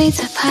take me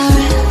to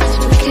Paris,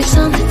 we'll kiss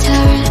on the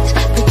terrace.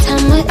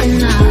 Pretend we're in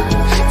love,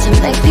 to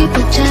make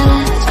people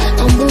jealous.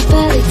 And we'll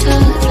barely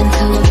touch,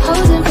 until we're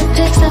posing for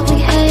pics that we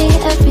hate.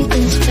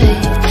 Everything's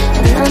fake,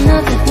 and none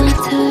of it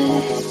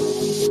matters.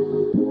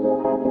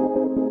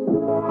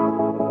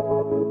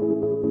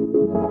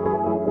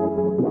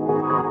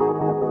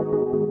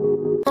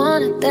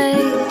 On a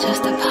date,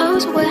 just a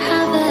pose we're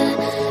having.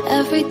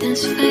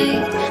 Everything's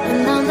fake,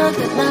 and none of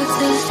it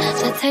matters.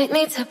 So take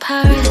me to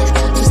Paris,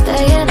 we'll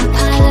stay in a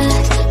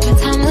palace.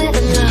 Pretend we're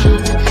in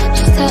love,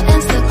 just to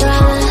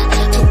Instagram.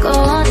 We'll go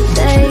on a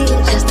date,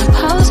 just a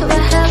pose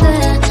we're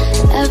having.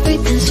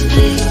 Everything's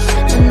fake,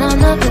 and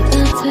none of it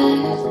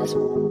matters.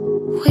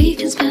 We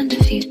can spend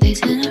a few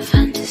days in a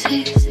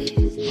fantasy,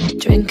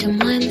 drinking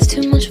wine that's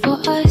too much for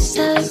our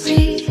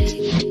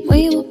salaries.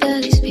 We will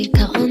barely speak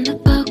out on the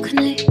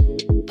balcony,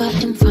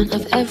 but in front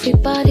of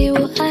everybody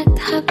we'll act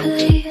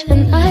happily.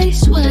 And I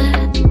swear,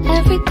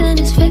 everything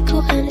is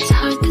fickle and it's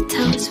hard to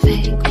tell it's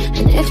fake.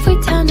 And if we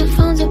turn the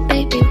phones up,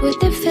 baby,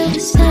 would it feel the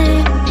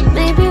same?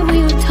 Maybe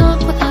we would talk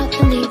without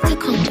the need to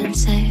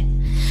compensate.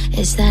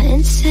 Is that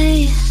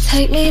insane?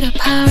 Take me to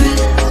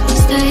Paris,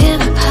 we'll stay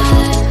in a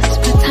palace.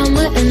 Pretend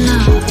we're in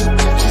love,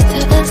 just to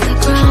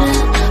Instagram.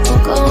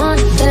 We'll go on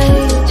a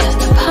date, just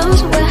to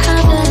pose we're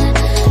having.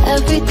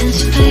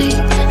 Everything's fake,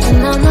 and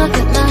none of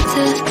it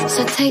matters.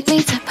 So take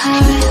me to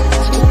Paris,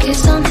 we'll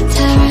kiss on the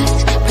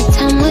terrace.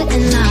 Pretend we're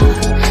in love,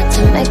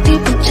 to make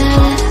people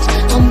jealous.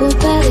 And we'll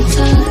barely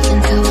touch,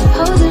 until we're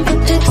posing for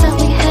pics that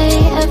we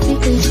hate.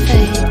 Everything's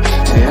fake,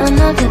 and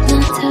none of it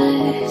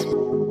matters.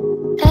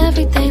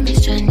 Everything is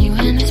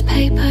genuine is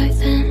paper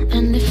thin,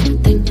 and if you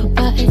think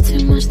about it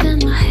too much,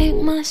 then I hate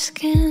my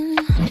skin.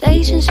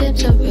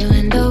 Relationships are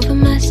ruined over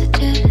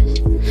messages,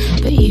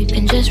 but you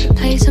can just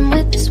replace them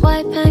with a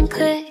swipe and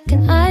click.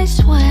 And I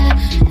swear,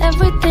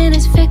 everything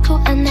is fickle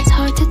and it's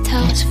hard to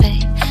tell it's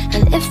fake.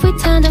 And if we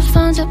turn the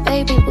phones up,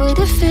 baby, would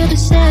it feel the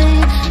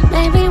same?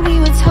 Maybe we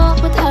would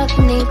talk without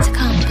the need to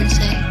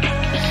compensate.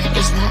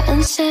 Is that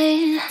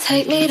insane?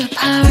 Take me to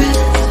Paris,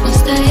 we'll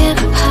stay in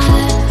a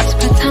palace.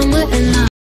 Pretend we're in love,